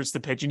starting pitchers to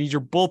pitch. You need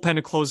your bullpen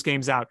to close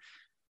games out.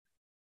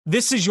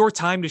 This is your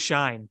time to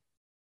shine.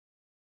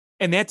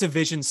 And that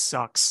division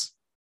sucks.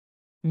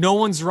 No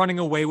one's running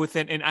away with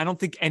it, and I don't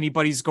think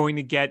anybody's going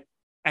to get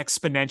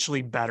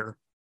exponentially better.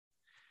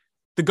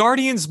 The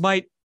Guardians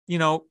might,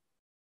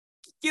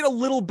 get a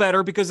little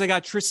better because they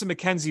got Tristan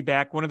McKenzie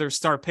back, one of their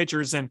star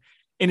pitchers, and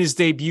in his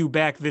debut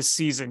back this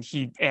season,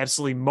 he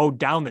absolutely mowed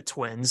down the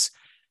Twins.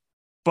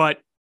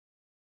 But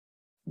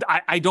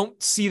I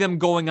don't see them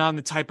going on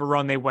the type of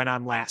run they went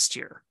on last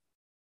year.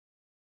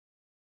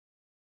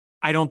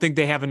 I don't think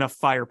they have enough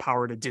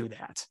firepower to do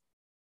that.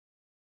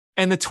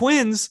 And the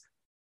Twins,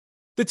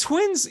 The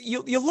Twins,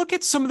 you look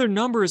at some of their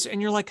numbers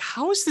and you're like,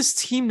 how is this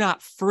team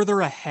not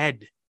further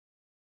ahead?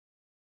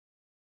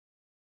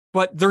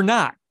 But they're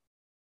not.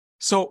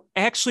 So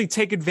actually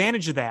take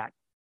advantage of that.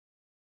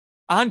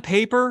 On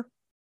paper,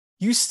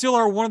 you still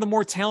are one of the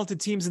more talented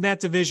teams in that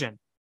division.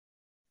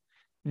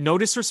 No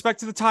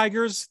disrespect to the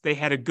Tigers. They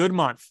had a good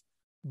month,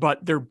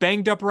 but they're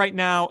banged up right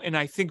now, and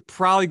I think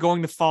probably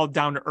going to fall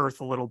down to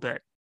earth a little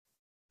bit.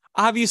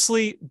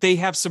 Obviously, they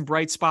have some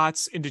bright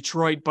spots in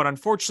Detroit, but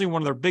unfortunately,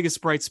 one of their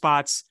biggest bright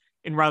spots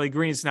in Riley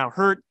Green is now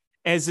hurt,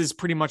 as is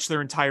pretty much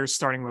their entire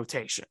starting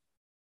rotation.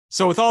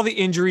 So with all the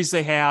injuries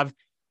they have,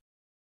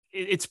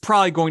 it's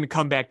probably going to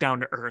come back down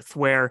to earth,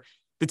 where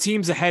the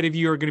teams ahead of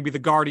you are going to be the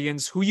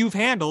Guardians, who you've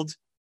handled,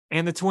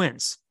 and the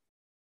Twins.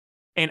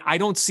 And I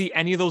don't see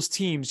any of those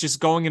teams just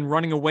going and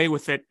running away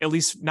with it, at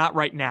least not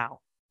right now.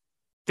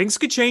 Things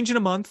could change in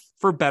a month,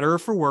 for better or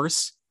for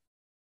worse.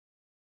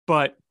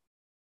 But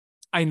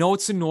I know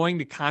it's annoying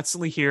to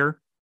constantly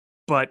hear,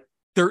 but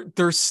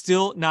they're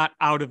still not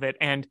out of it.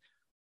 And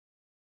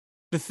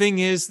the thing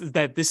is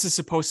that this is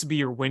supposed to be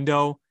your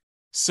window.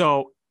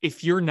 So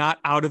if you're not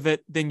out of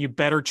it, then you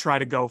better try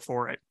to go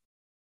for it.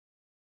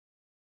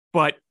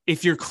 But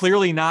if you're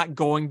clearly not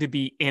going to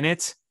be in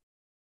it,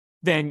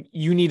 then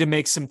you need to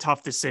make some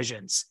tough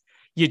decisions.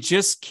 You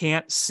just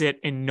can't sit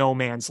in no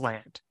man's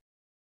land.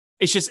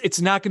 It's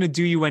not going to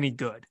do you any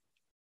good.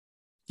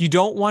 You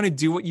don't want to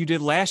do what you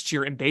did last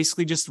year and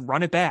basically just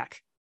run it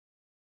back.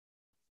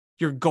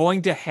 You're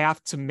going to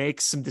have to make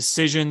some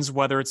decisions,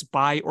 whether it's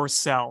buy or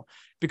sell.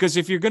 Because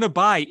if you're going to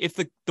buy, if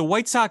the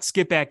White Sox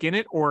get back in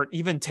it or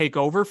even take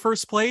over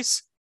first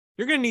place,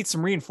 you're going to need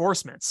some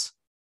reinforcements.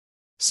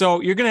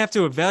 So you're going to have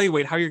to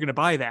evaluate how you're going to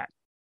buy that.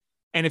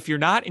 And if you're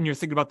not, and you're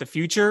thinking about the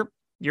future,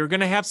 you're going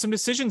to have some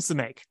decisions to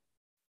make.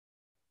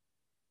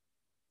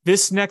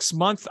 This next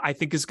month, I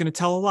think, is going to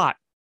tell a lot.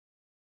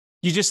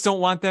 You just don't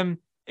want them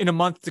in a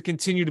month to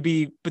continue to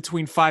be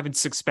between 5 and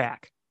 6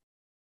 back.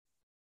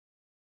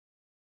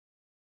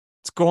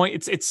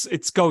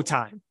 It's go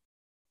time.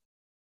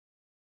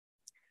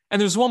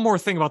 And there's one more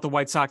thing about the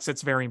White Sox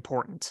that's very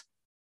important.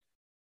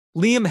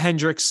 Liam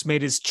Hendriks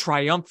made his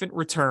triumphant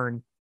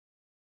return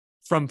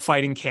from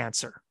fighting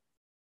cancer.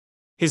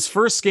 His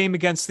first game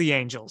against the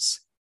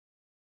Angels.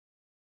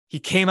 He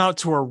came out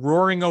to a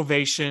roaring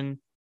ovation,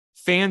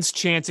 fans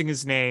chanting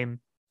his name,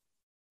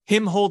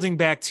 him holding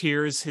back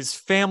tears, his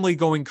family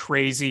going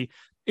crazy.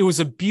 It was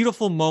a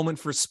beautiful moment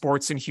for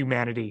sports and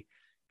humanity.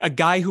 A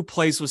guy who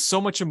plays with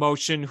so much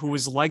emotion, who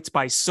is liked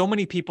by so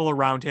many people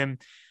around him,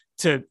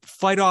 to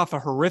fight off a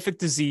horrific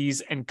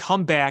disease and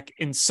come back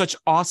in such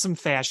awesome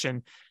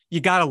fashion. You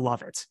gotta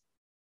love it.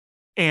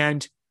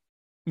 And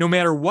no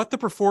matter what the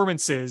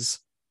performance is,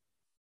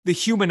 the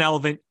human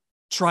element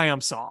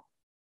triumphs all.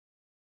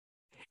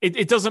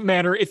 It doesn't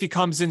matter if he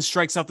comes in,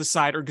 strikes out the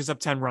side, or gives up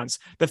 10 runs.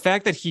 The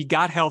fact that he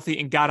got healthy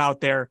and got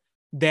out there,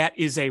 that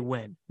is a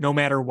win, no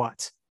matter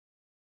what.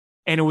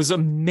 And it was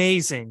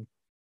amazing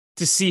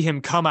to see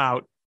him come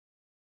out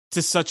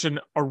to such a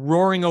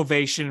roaring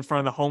ovation in front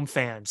of the home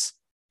fans.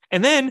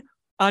 And then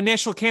on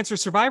National Cancer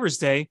Survivors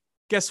Day,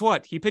 guess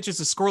what? He pitches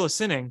a scoreless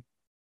inning,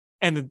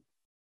 and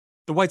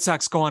the White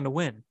Sox go on to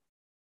win.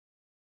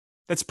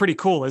 That's pretty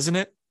cool, isn't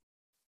it?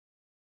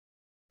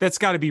 That's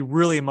got to be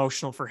really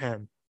emotional for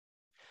him.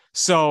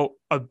 So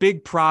a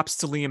big props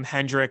to Liam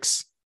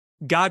Hendriks.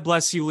 God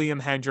bless you,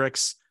 Liam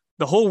Hendriks.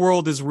 The whole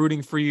world is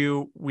rooting for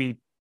you. We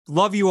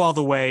love you all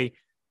the way.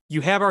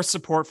 You have our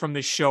support from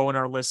this show and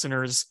our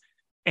listeners.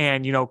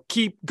 And,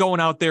 keep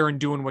going out there and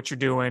doing what you're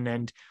doing,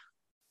 and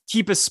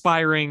keep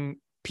aspiring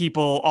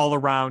people all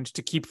around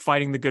to keep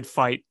fighting the good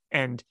fight,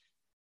 and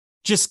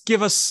just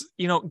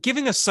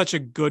giving us such a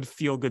good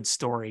feel-good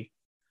story,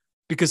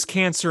 because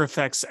cancer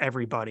affects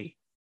everybody.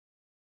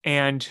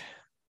 And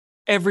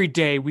every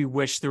day we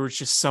wish there was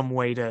just some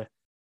way to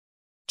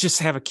just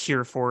have a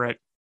cure for it.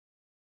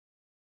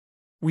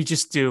 We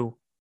just do.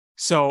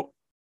 So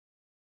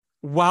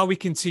while we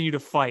continue to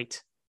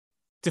fight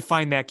to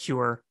find that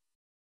cure,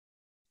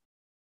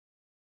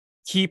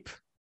 keep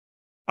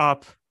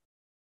up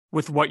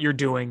with what you're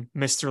doing,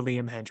 Mr.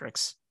 Liam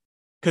Hendriks,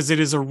 because it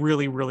is a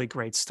really, really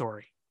great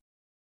story.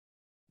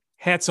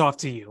 Hats off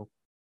to you.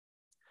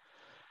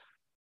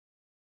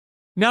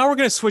 Now we're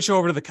going to switch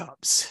over to the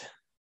Cubs.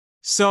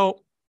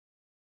 So,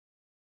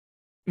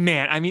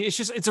 man, I mean,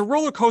 it's a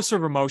roller coaster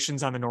of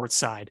emotions on the north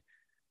side.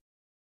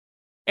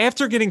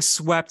 After getting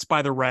swept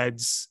by the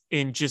Reds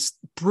in just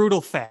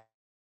brutal fashion,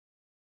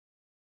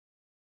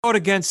 out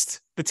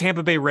against the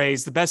Tampa Bay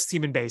Rays, the best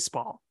team in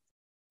baseball,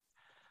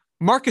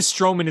 Marcus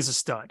Stroman is a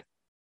stud.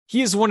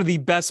 He is one of the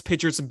best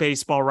pitchers in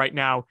baseball right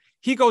now.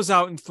 He goes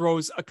out and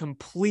throws a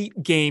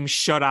complete game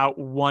shutout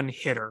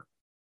one-hitter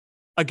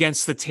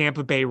against the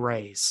Tampa Bay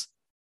Rays,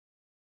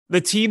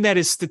 the team that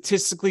is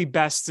statistically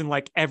best in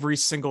like every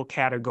single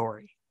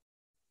category.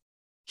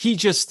 He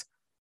just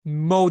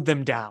mowed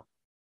them down.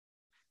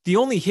 The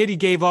only hit he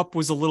gave up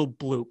was a little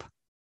bloop.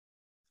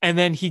 And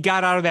then he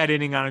got out of that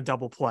inning on a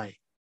double play.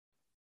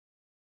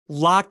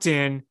 Locked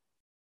in.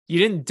 You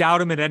didn't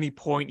doubt him at any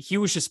point. He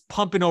was just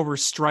pumping over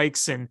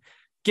strikes and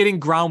getting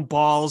ground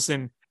balls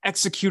and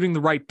executing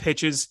the right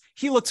pitches.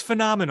 He looked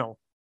phenomenal.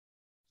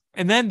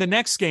 And then the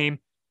next game,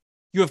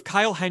 you have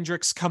Kyle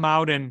Hendricks come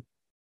out and,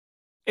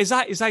 as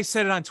I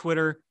said it on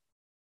Twitter,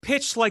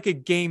 pitch like a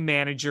game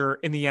manager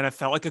in the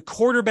NFL, like a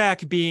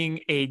quarterback being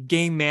a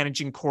game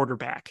managing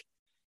quarterback.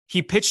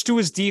 He pitched to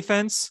his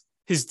defense.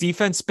 His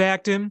defense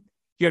backed him.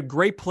 You had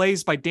great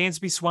plays by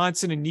Dansby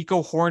Swanson and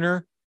Nico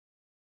Horner.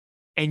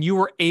 And you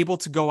were able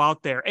to go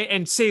out there,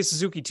 and Seiya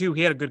Suzuki too,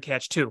 he had a good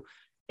catch too.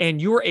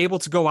 And you were able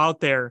to go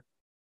out there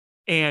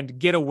and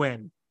get a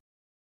win.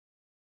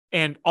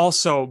 And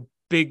also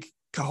big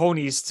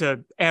cojones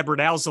to Adbert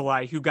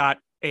Alzolay, who got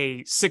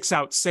a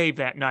 6-out save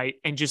that night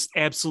and just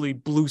absolutely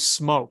blew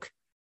smoke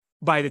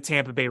by the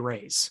Tampa Bay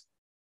Rays.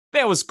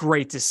 That was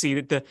great to see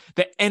that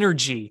the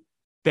energy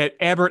that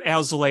Adbert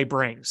Alzolay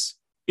brings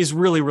is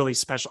really, really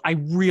special. I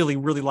really,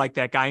 really like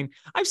that guy. And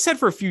I've said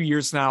for a few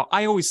years now,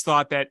 I always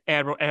thought that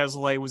Adbert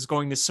Alzolay was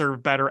going to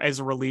serve better as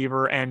a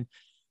reliever. And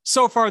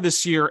so far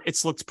this year,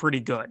 it's looked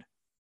pretty good.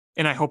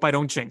 And I hope I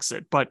don't jinx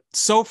it, but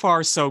so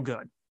far, so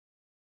good.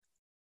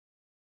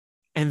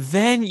 And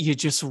then you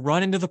just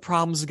run into the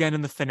problems again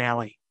in the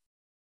finale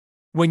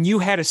when you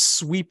had a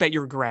sweep at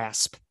your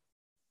grasp.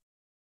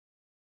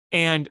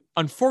 And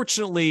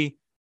unfortunately,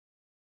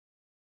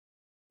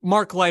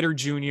 Mark Leiter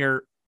Jr.,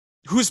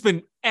 who's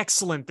been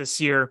excellent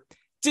this year,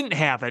 didn't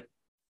have it.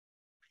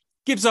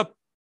 Gives up a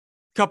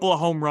couple of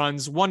home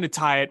runs, one to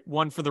tie it,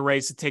 one for the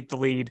Rays to take the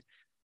lead.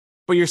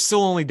 But you're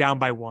still only down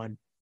by one.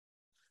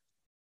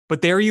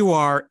 But there you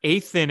are,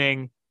 8th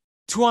inning,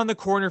 2 on the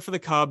corner for the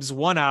Cubs,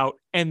 1 out,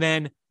 and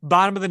then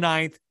bottom of the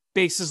 9th,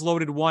 bases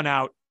loaded, 1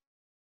 out,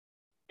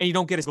 and you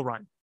don't get a single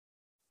run.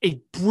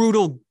 A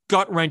brutal,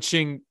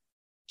 gut-wrenching,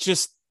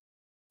 just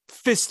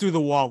fist through the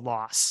wall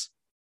loss.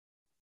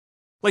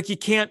 Like you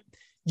can't,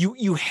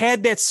 you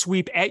had that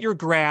sweep at your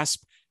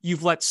grasp.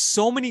 You've let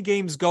so many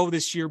games go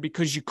this year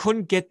because you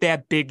couldn't get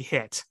that big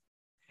hit.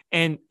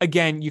 And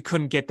again, you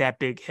couldn't get that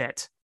big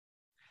hit.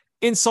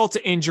 Insult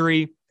to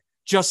injury.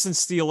 Justin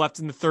Steele left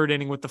in the 3rd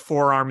inning with the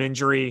forearm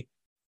injury.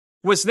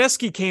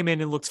 Wisniewski came in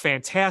and looked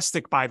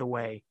fantastic, by the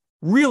way.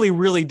 Really,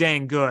 really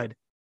dang good.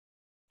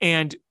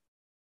 And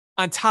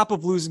on top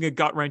of losing a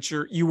gut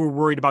wrencher, you were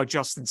worried about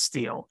Justin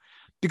Steele.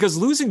 Because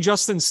losing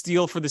Justin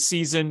Steele for the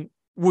season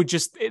would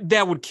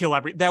kill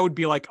that would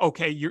be like,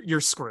 okay,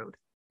 you're screwed,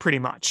 pretty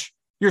much.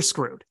 You're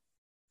screwed.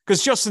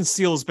 Because Justin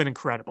Steele has been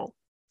incredible.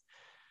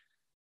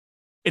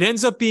 It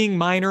ends up being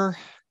minor.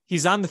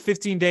 He's on the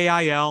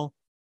 15-day IL.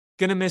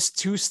 Going to miss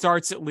 2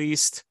 starts at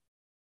least.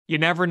 You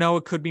never know.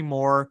 It could be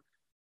more.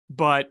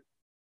 But,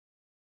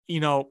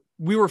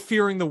 we were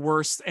fearing the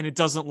worst, and it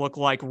doesn't look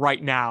like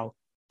right now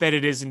that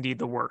it is indeed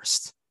the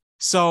worst.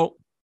 So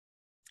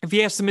if he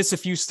has to miss a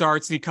few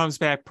starts and he comes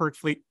back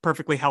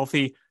perfectly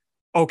healthy,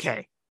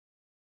 okay,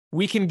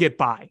 we can get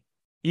by.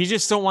 You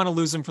just don't want to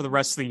lose him for the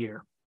rest of the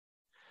year.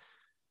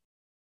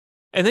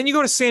 And then you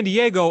go to San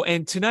Diego,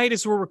 and tonight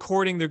as we're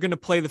recording, they're going to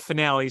play the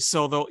finale.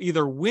 So they'll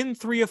either win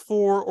 3 of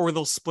 4 or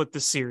they'll split the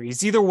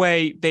series. Either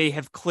way, they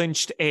have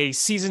clinched a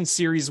season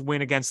series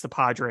win against the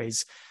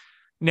Padres.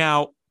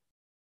 Now,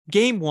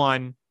 game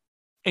 1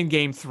 and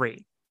game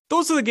 3,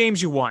 those are the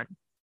games you won.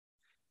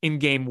 In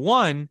game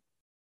 1,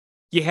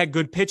 you had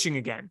good pitching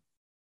again.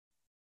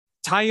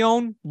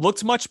 Taillon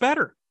looked much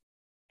better.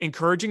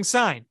 Encouraging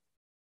sign.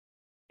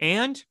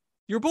 And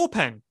your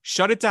bullpen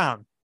shut it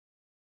down.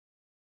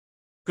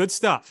 Good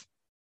stuff.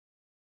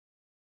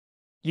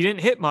 You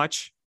didn't hit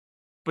much,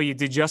 but you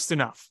did just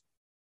enough.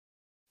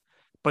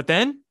 But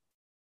then,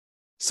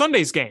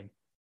 Sunday's game.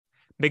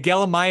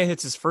 Miguel Amaya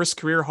hits his first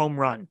career home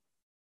run.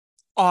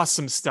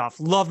 Awesome stuff.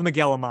 Love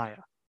Miguel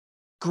Amaya.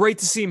 Great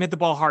to see him hit the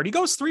ball hard. He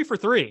goes 3 for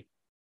 3.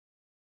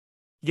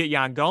 You get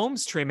Yan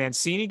Gomes, Trey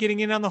Mancini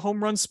getting in on the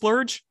home run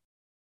splurge.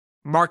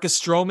 Marcus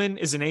Stroman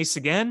is an ace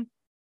again.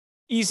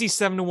 Easy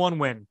 7-1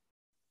 win.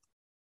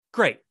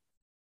 Great.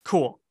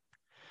 Cool.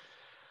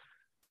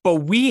 But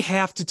we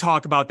have to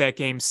talk about that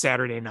game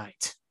Saturday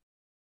night.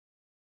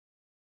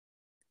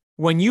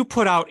 When you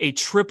put out a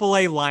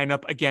AAA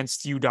lineup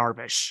against Yu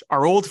Darvish,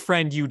 our old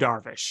friend Yu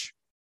Darvish.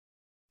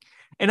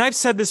 And I've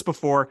said this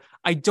before,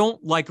 I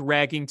don't like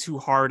ragging too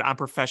hard on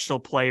professional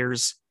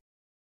players.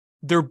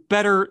 They're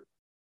better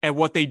at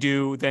what they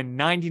do than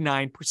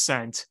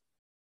 99%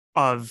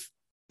 of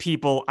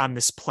people on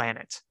this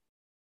planet.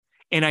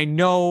 And I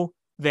know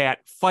that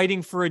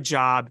fighting for a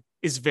job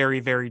is very,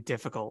 very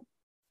difficult.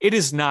 It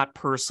is not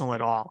personal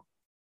at all.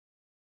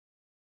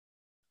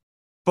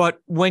 But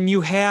when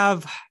you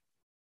have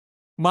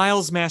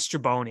Miles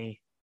Mastrobuoni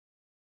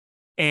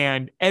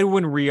and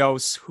Edwin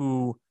Rios,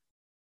 who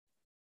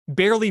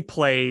barely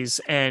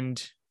plays,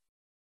 and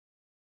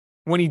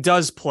when he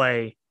does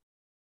play,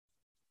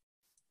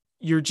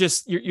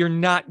 you're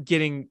not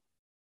getting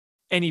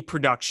any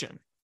production.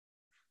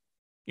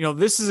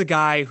 This is a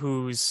guy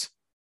who's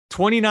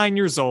 29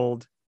 years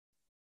old,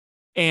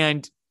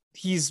 and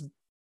he's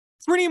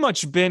pretty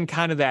much been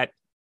kind of that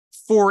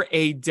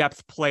 4A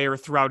depth player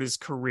throughout his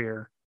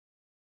career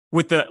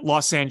with the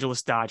Los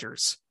Angeles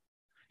Dodgers.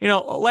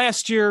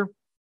 Last year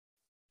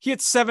He hit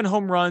 7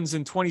 home runs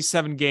in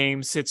 27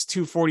 games, hits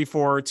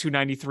 244,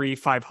 293,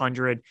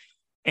 500.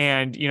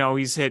 And,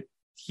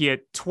 he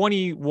hit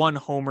 21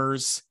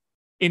 homers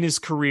in his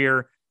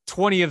career,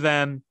 20 of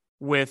them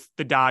with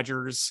the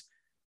Dodgers.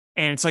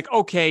 And it's like,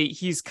 okay,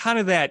 he's kind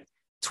of that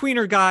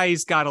tweener guy.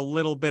 He's got a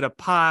little bit of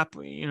pop,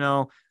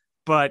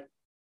 but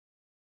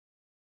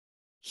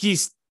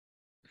he's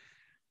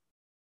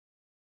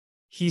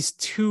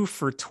 2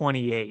 for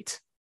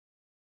 28.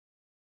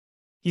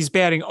 He's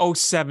batting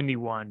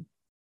 .071,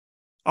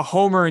 a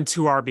homer and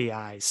 2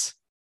 RBIs.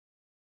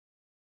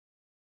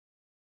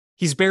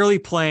 He's barely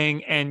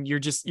playing, and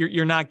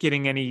you're not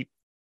getting any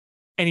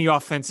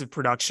offensive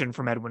production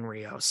from Edwin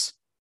Rios.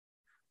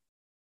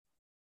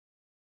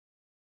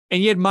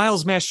 And you had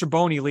Miles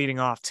Mastrobuoni leading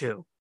off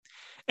too.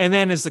 And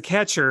then as the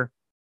catcher,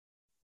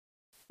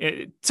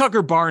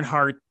 Tucker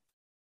Barnhart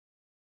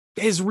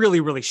has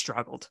really, really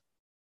struggled.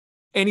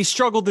 And he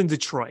struggled in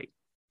Detroit.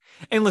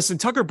 And listen,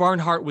 Tucker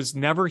Barnhart was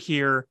never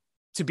here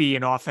to be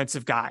an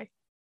offensive guy.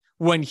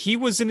 When he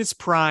was in his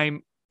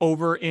prime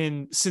over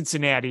in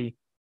Cincinnati,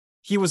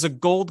 he was a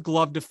Gold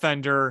Glove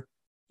defender,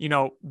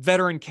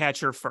 veteran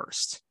catcher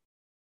first.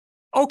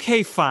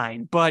 Okay,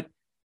 fine. But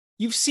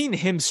you've seen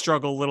him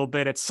struggle a little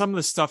bit at some of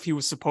the stuff he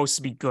was supposed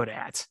to be good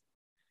at.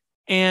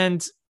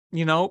 And,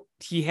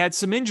 he had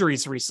some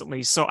injuries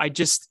recently. So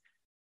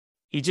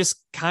he just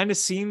kind of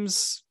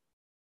seems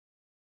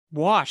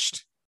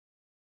washed.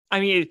 I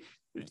mean,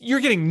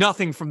 you're getting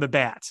nothing from the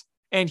bat.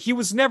 And he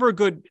was never a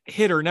good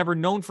hitter, never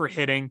known for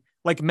hitting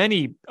like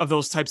many of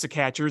those types of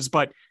catchers.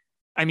 But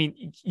I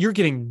mean, you're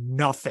getting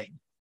nothing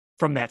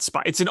from that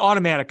spot. It's an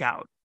automatic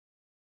out.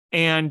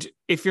 And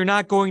if you're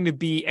not going to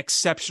be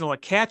exceptional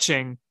at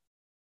catching,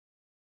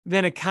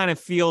 then it kind of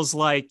feels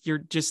like you're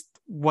just,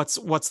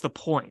 what's the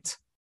point?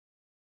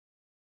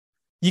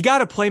 You got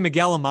to play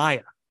Miguel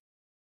Amaya.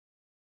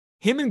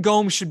 Him and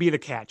Gomes should be the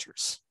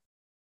catchers.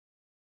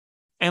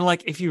 And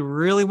if you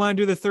really want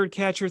to do the third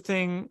catcher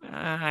thing,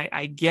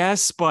 I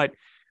guess, but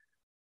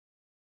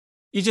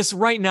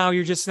right now,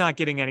 you're just not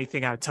getting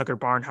anything out of Tucker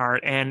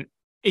Barnhart. And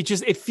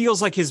it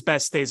feels like his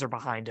best days are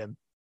behind him.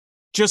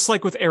 Just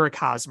like with Eric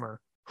Hosmer,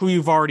 who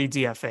you've already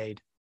DFA'd.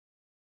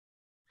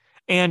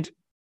 And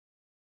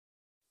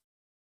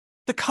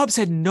the Cubs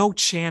had no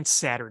chance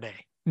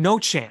Saturday. No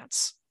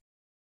chance.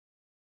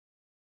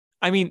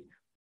 I mean,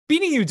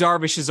 beating Yu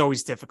Darvish is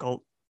always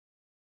difficult,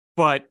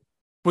 but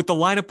with the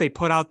lineup they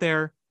put out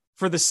there,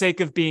 for the sake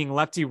of being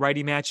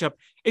lefty-righty matchup,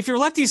 if your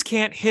lefties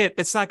can't hit,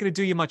 that's not going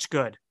to do you much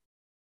good.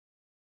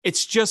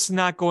 It's just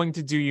not going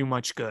to do you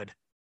much good.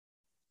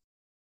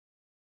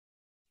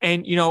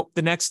 And,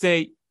 the next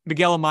day,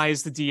 Miguel Amaya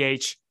is the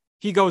DH.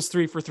 He goes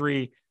 3 for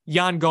 3.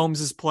 Yan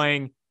Gomes is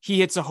playing. He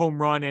hits a home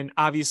run and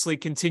obviously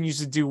continues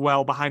to do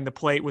well behind the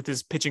plate with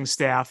his pitching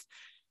staff.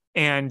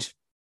 And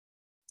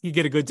you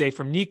get a good day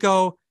from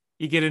Nico.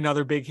 You get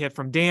another big hit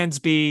from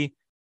Dansby.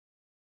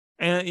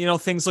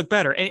 And, things look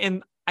better.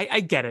 And I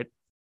get it.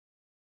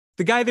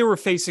 The guy they were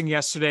facing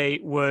yesterday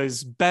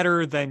was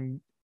better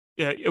than...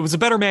 it was a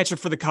better matchup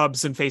for the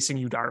Cubs than facing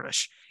Yu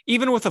Darvish.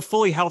 Even with a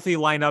fully healthy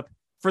lineup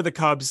for the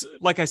Cubs,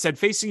 like I said,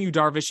 facing Yu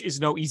Darvish is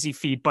no easy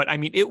feat. But, I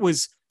mean, it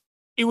was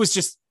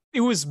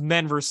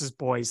men versus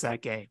boys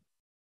that game.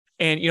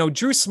 And,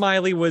 Drew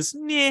Smyly was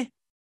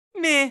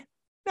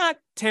not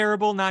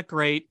terrible, not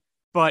great.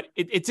 But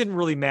it didn't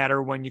really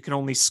matter when you can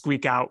only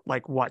squeak out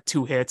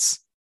 2 hits.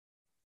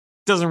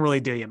 Doesn't really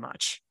do you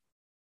much.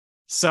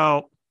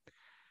 So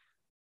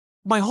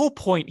my whole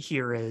point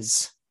here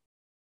is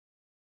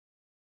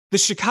the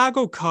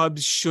Chicago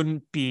Cubs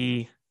shouldn't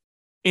be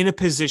in a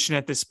position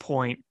at this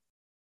point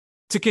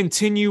to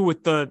continue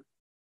with the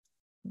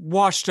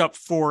washed up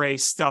 4A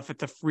stuff at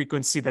the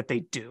frequency that they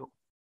do.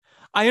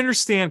 I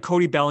understand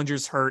Cody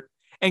Bellinger's hurt,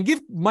 and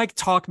give Mike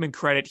Tauchman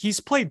credit. He's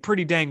played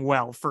pretty dang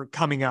well for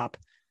coming up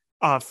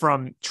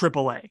from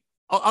AAA.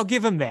 I'll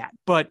give him that,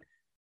 but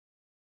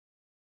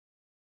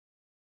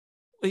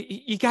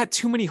you got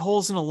too many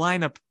holes in a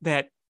lineup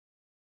that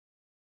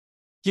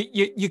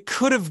you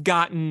could have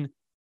gotten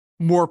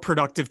more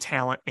productive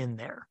talent in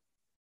there.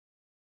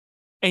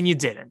 And you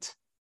didn't.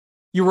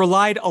 You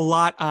relied a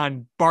lot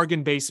on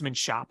bargain basement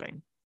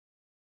shopping.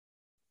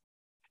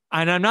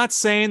 And I'm not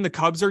saying the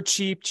Cubs are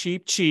cheap,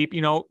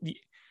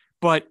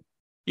 but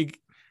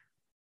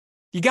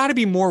you got to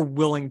be more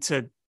willing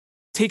to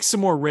take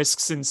some more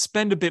risks and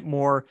spend a bit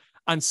more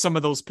on some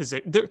of those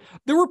positions.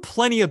 There were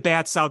plenty of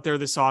bats out there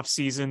this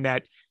offseason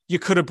that you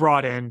could have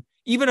brought in,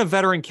 even a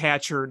veteran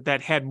catcher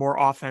that had more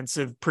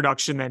offensive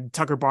production than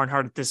Tucker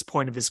Barnhart at this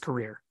point of his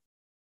career.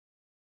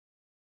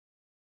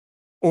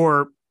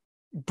 Or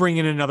bring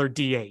in another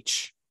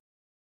DH.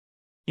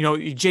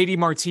 JD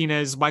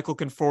Martinez, Michael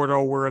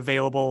Conforto were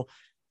available.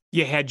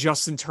 You had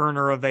Justin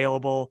Turner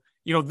available.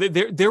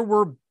 There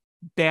were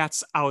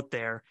bats out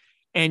there,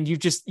 and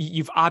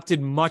you've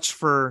opted much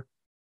for,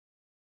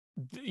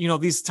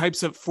 these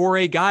types of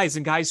 4A guys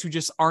and guys who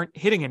just aren't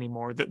hitting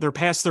anymore. They're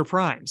past their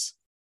primes,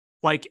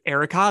 like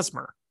Eric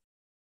Hosmer.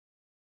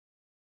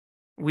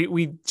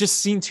 We just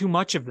seen too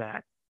much of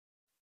that.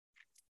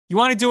 You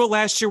want to do it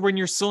last year when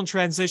you're still in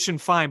transition,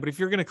 fine. But if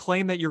you're going to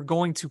claim that you're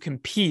going to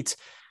compete,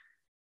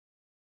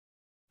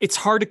 it's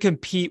hard to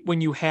compete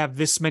when you have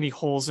this many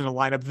holes in a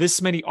lineup,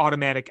 this many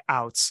automatic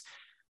outs.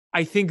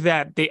 I think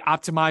that they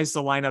optimize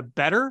the lineup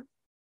better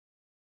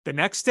the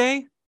next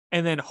day.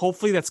 And then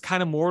hopefully that's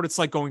kind of more what it's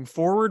like going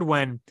forward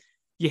when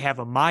you have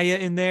Amaya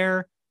in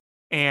there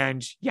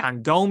and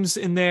Yan Gomes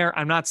in there.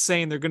 I'm not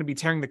saying they're going to be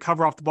tearing the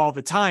cover off the ball all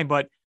the time,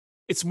 but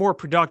it's more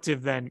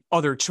productive than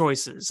other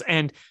choices.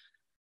 And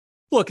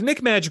look,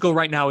 Nick Madrigal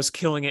right now is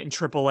killing it in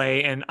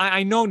AAA. And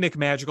I know Nick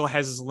Madrigal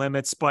has his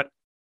limits, but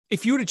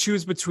if you were to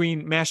choose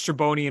between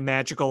Mastrobuoni and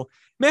Madrigal,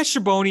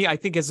 Mastrobuoni, I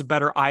think, has a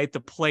better eye at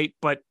the plate,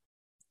 but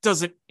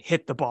doesn't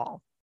hit the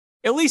ball.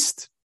 At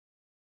least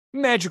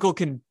Madrigal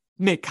can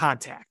make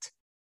contact.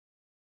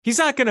 He's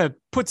not going to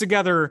put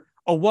together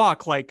a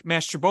walk like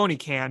Mastrobuoni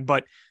can,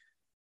 but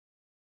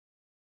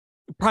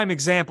prime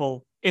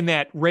example in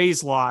that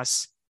Rays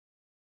loss,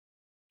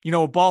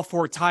 ball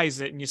 4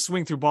 ties it and you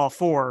swing through ball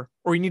 4,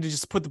 or you need to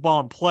just put the ball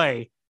in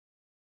play.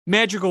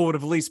 Madrigal would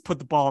have at least put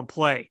the ball in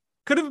play.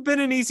 Could have been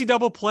an easy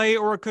double play,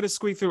 or it could have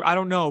squeaked through. I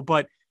don't know,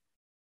 but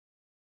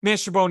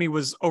Mastrobuoni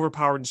was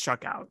overpowered and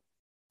struck out.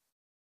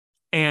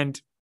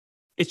 And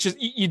it's just,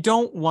 you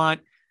don't want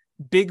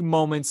big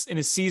moments in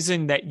a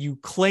season that you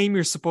claim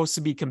you're supposed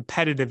to be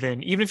competitive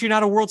in, even if you're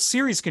not a World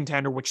Series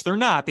contender, which they're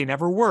not, they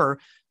never were,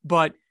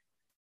 but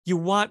you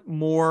want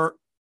more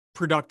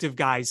productive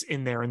guys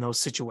in there in those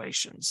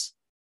situations.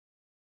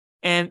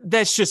 And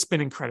that's just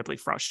been incredibly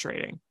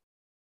frustrating.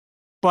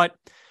 But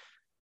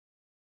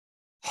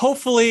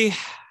hopefully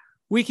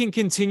we can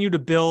continue to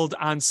build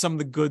on some of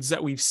the goods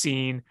that we've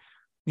seen.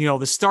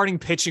 The starting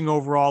pitching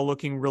overall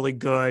looking really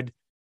good.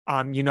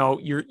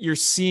 You're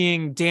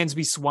seeing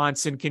Dansby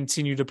Swanson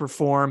continue to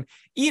perform.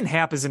 Ian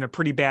Happ is in a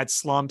pretty bad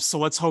slump, so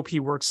let's hope he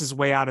works his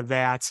way out of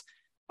that.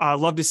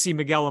 Love to see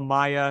Miguel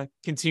Amaya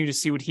continue to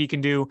see what he can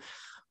do.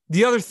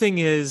 The other thing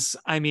is,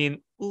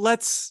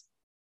 let's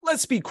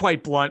be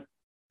quite blunt.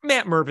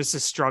 Matt Mervis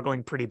is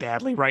struggling pretty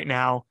badly right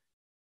now.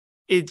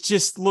 It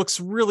just looks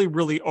really,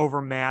 really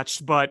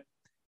overmatched, but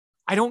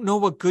I don't know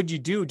what good you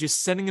do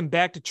just sending him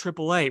back to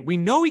AAA. We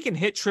know he can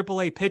hit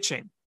AAA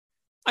pitching.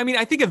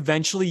 I think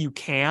eventually you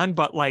can,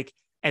 but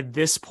at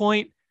this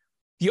point,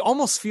 you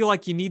almost feel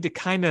like you need to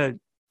kind of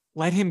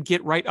let him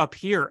get right up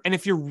here. And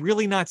if you're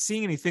really not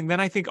seeing anything, then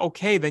I think,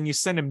 okay, then you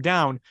send him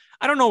down.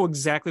 I don't know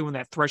exactly when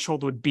that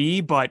threshold would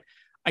be, but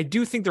I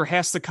do think there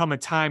has to come a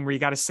time where you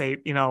got to say,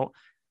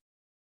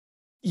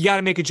 you got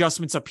to make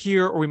adjustments up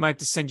here, or we might have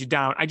to send you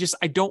down. I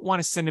don't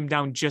want to send him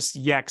down just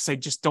yet, because I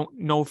just don't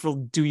know if it'll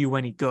do you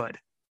any good.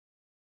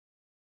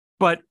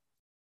 But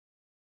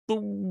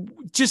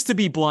just to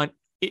be blunt,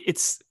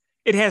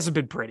 it hasn't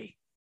been pretty.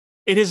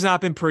 It has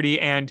not been pretty.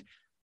 And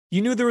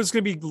you knew there was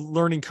going to be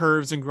learning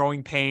curves and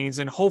growing pains.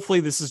 And hopefully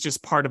this is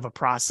just part of a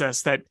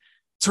process that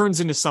turns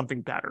into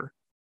something better,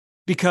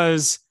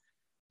 because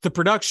the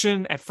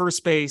production at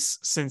first base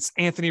since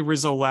Anthony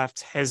Rizzo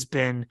left has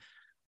been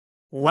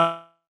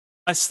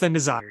less than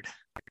desired,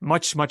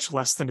 much, much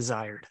less than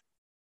desired.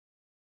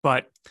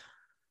 But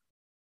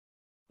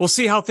we'll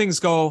see how things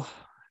go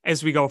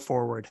as we go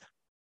forward.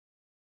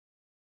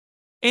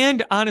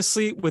 And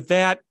honestly, with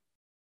that,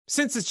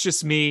 since it's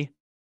just me,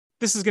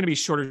 this is going to be a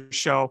shorter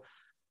show.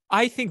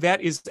 I think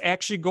that is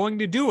actually going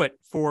to do it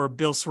for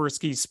Bill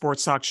Swirsky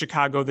Sports Talk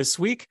Chicago this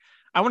week.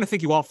 I want to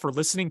thank you all for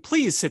listening.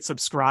 Please hit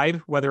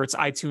subscribe, whether it's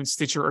iTunes,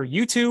 Stitcher, or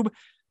YouTube.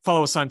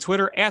 Follow us on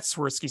Twitter at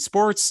Swirsky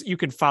Sports. You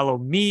can follow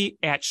me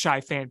at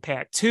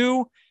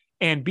ShyFanPat2.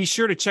 And be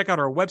sure to check out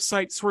our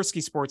website,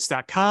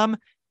 SwirskySports.com,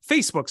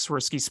 Facebook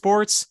Swirsky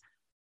Sports.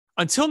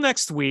 Until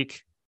next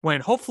week,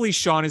 when hopefully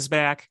Sean is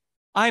back,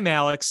 I'm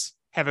Alex.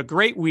 Have a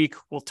great week.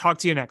 We'll talk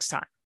to you next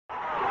time.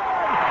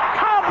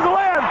 Cubs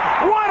win!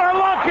 What a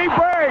lucky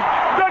break!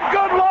 The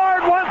good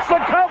Lord wants the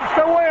Cubs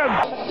to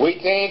win! We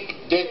thank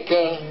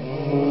Ditka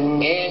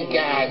and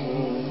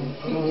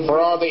God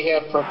for all they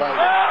have provided.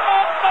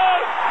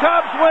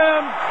 Cubs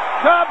win!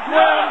 Cubs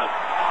win!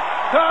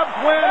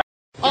 Cubs win!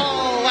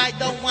 Oh, I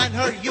don't want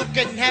her. You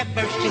can have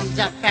her. She's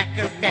a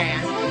Packer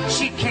fan.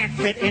 She can't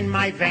fit in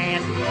my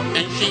van.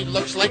 And she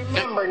looks like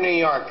Remember, New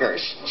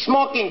Yorkers,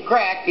 smoking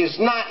crack is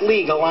not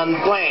legal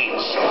on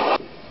planes.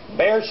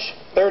 Bears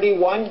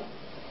 31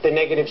 to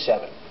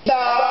 -7.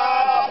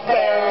 The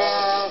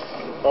Bears.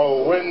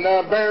 Oh, when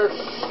the Bears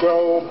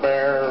go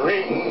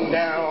bearing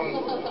down,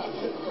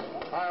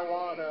 I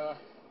wanna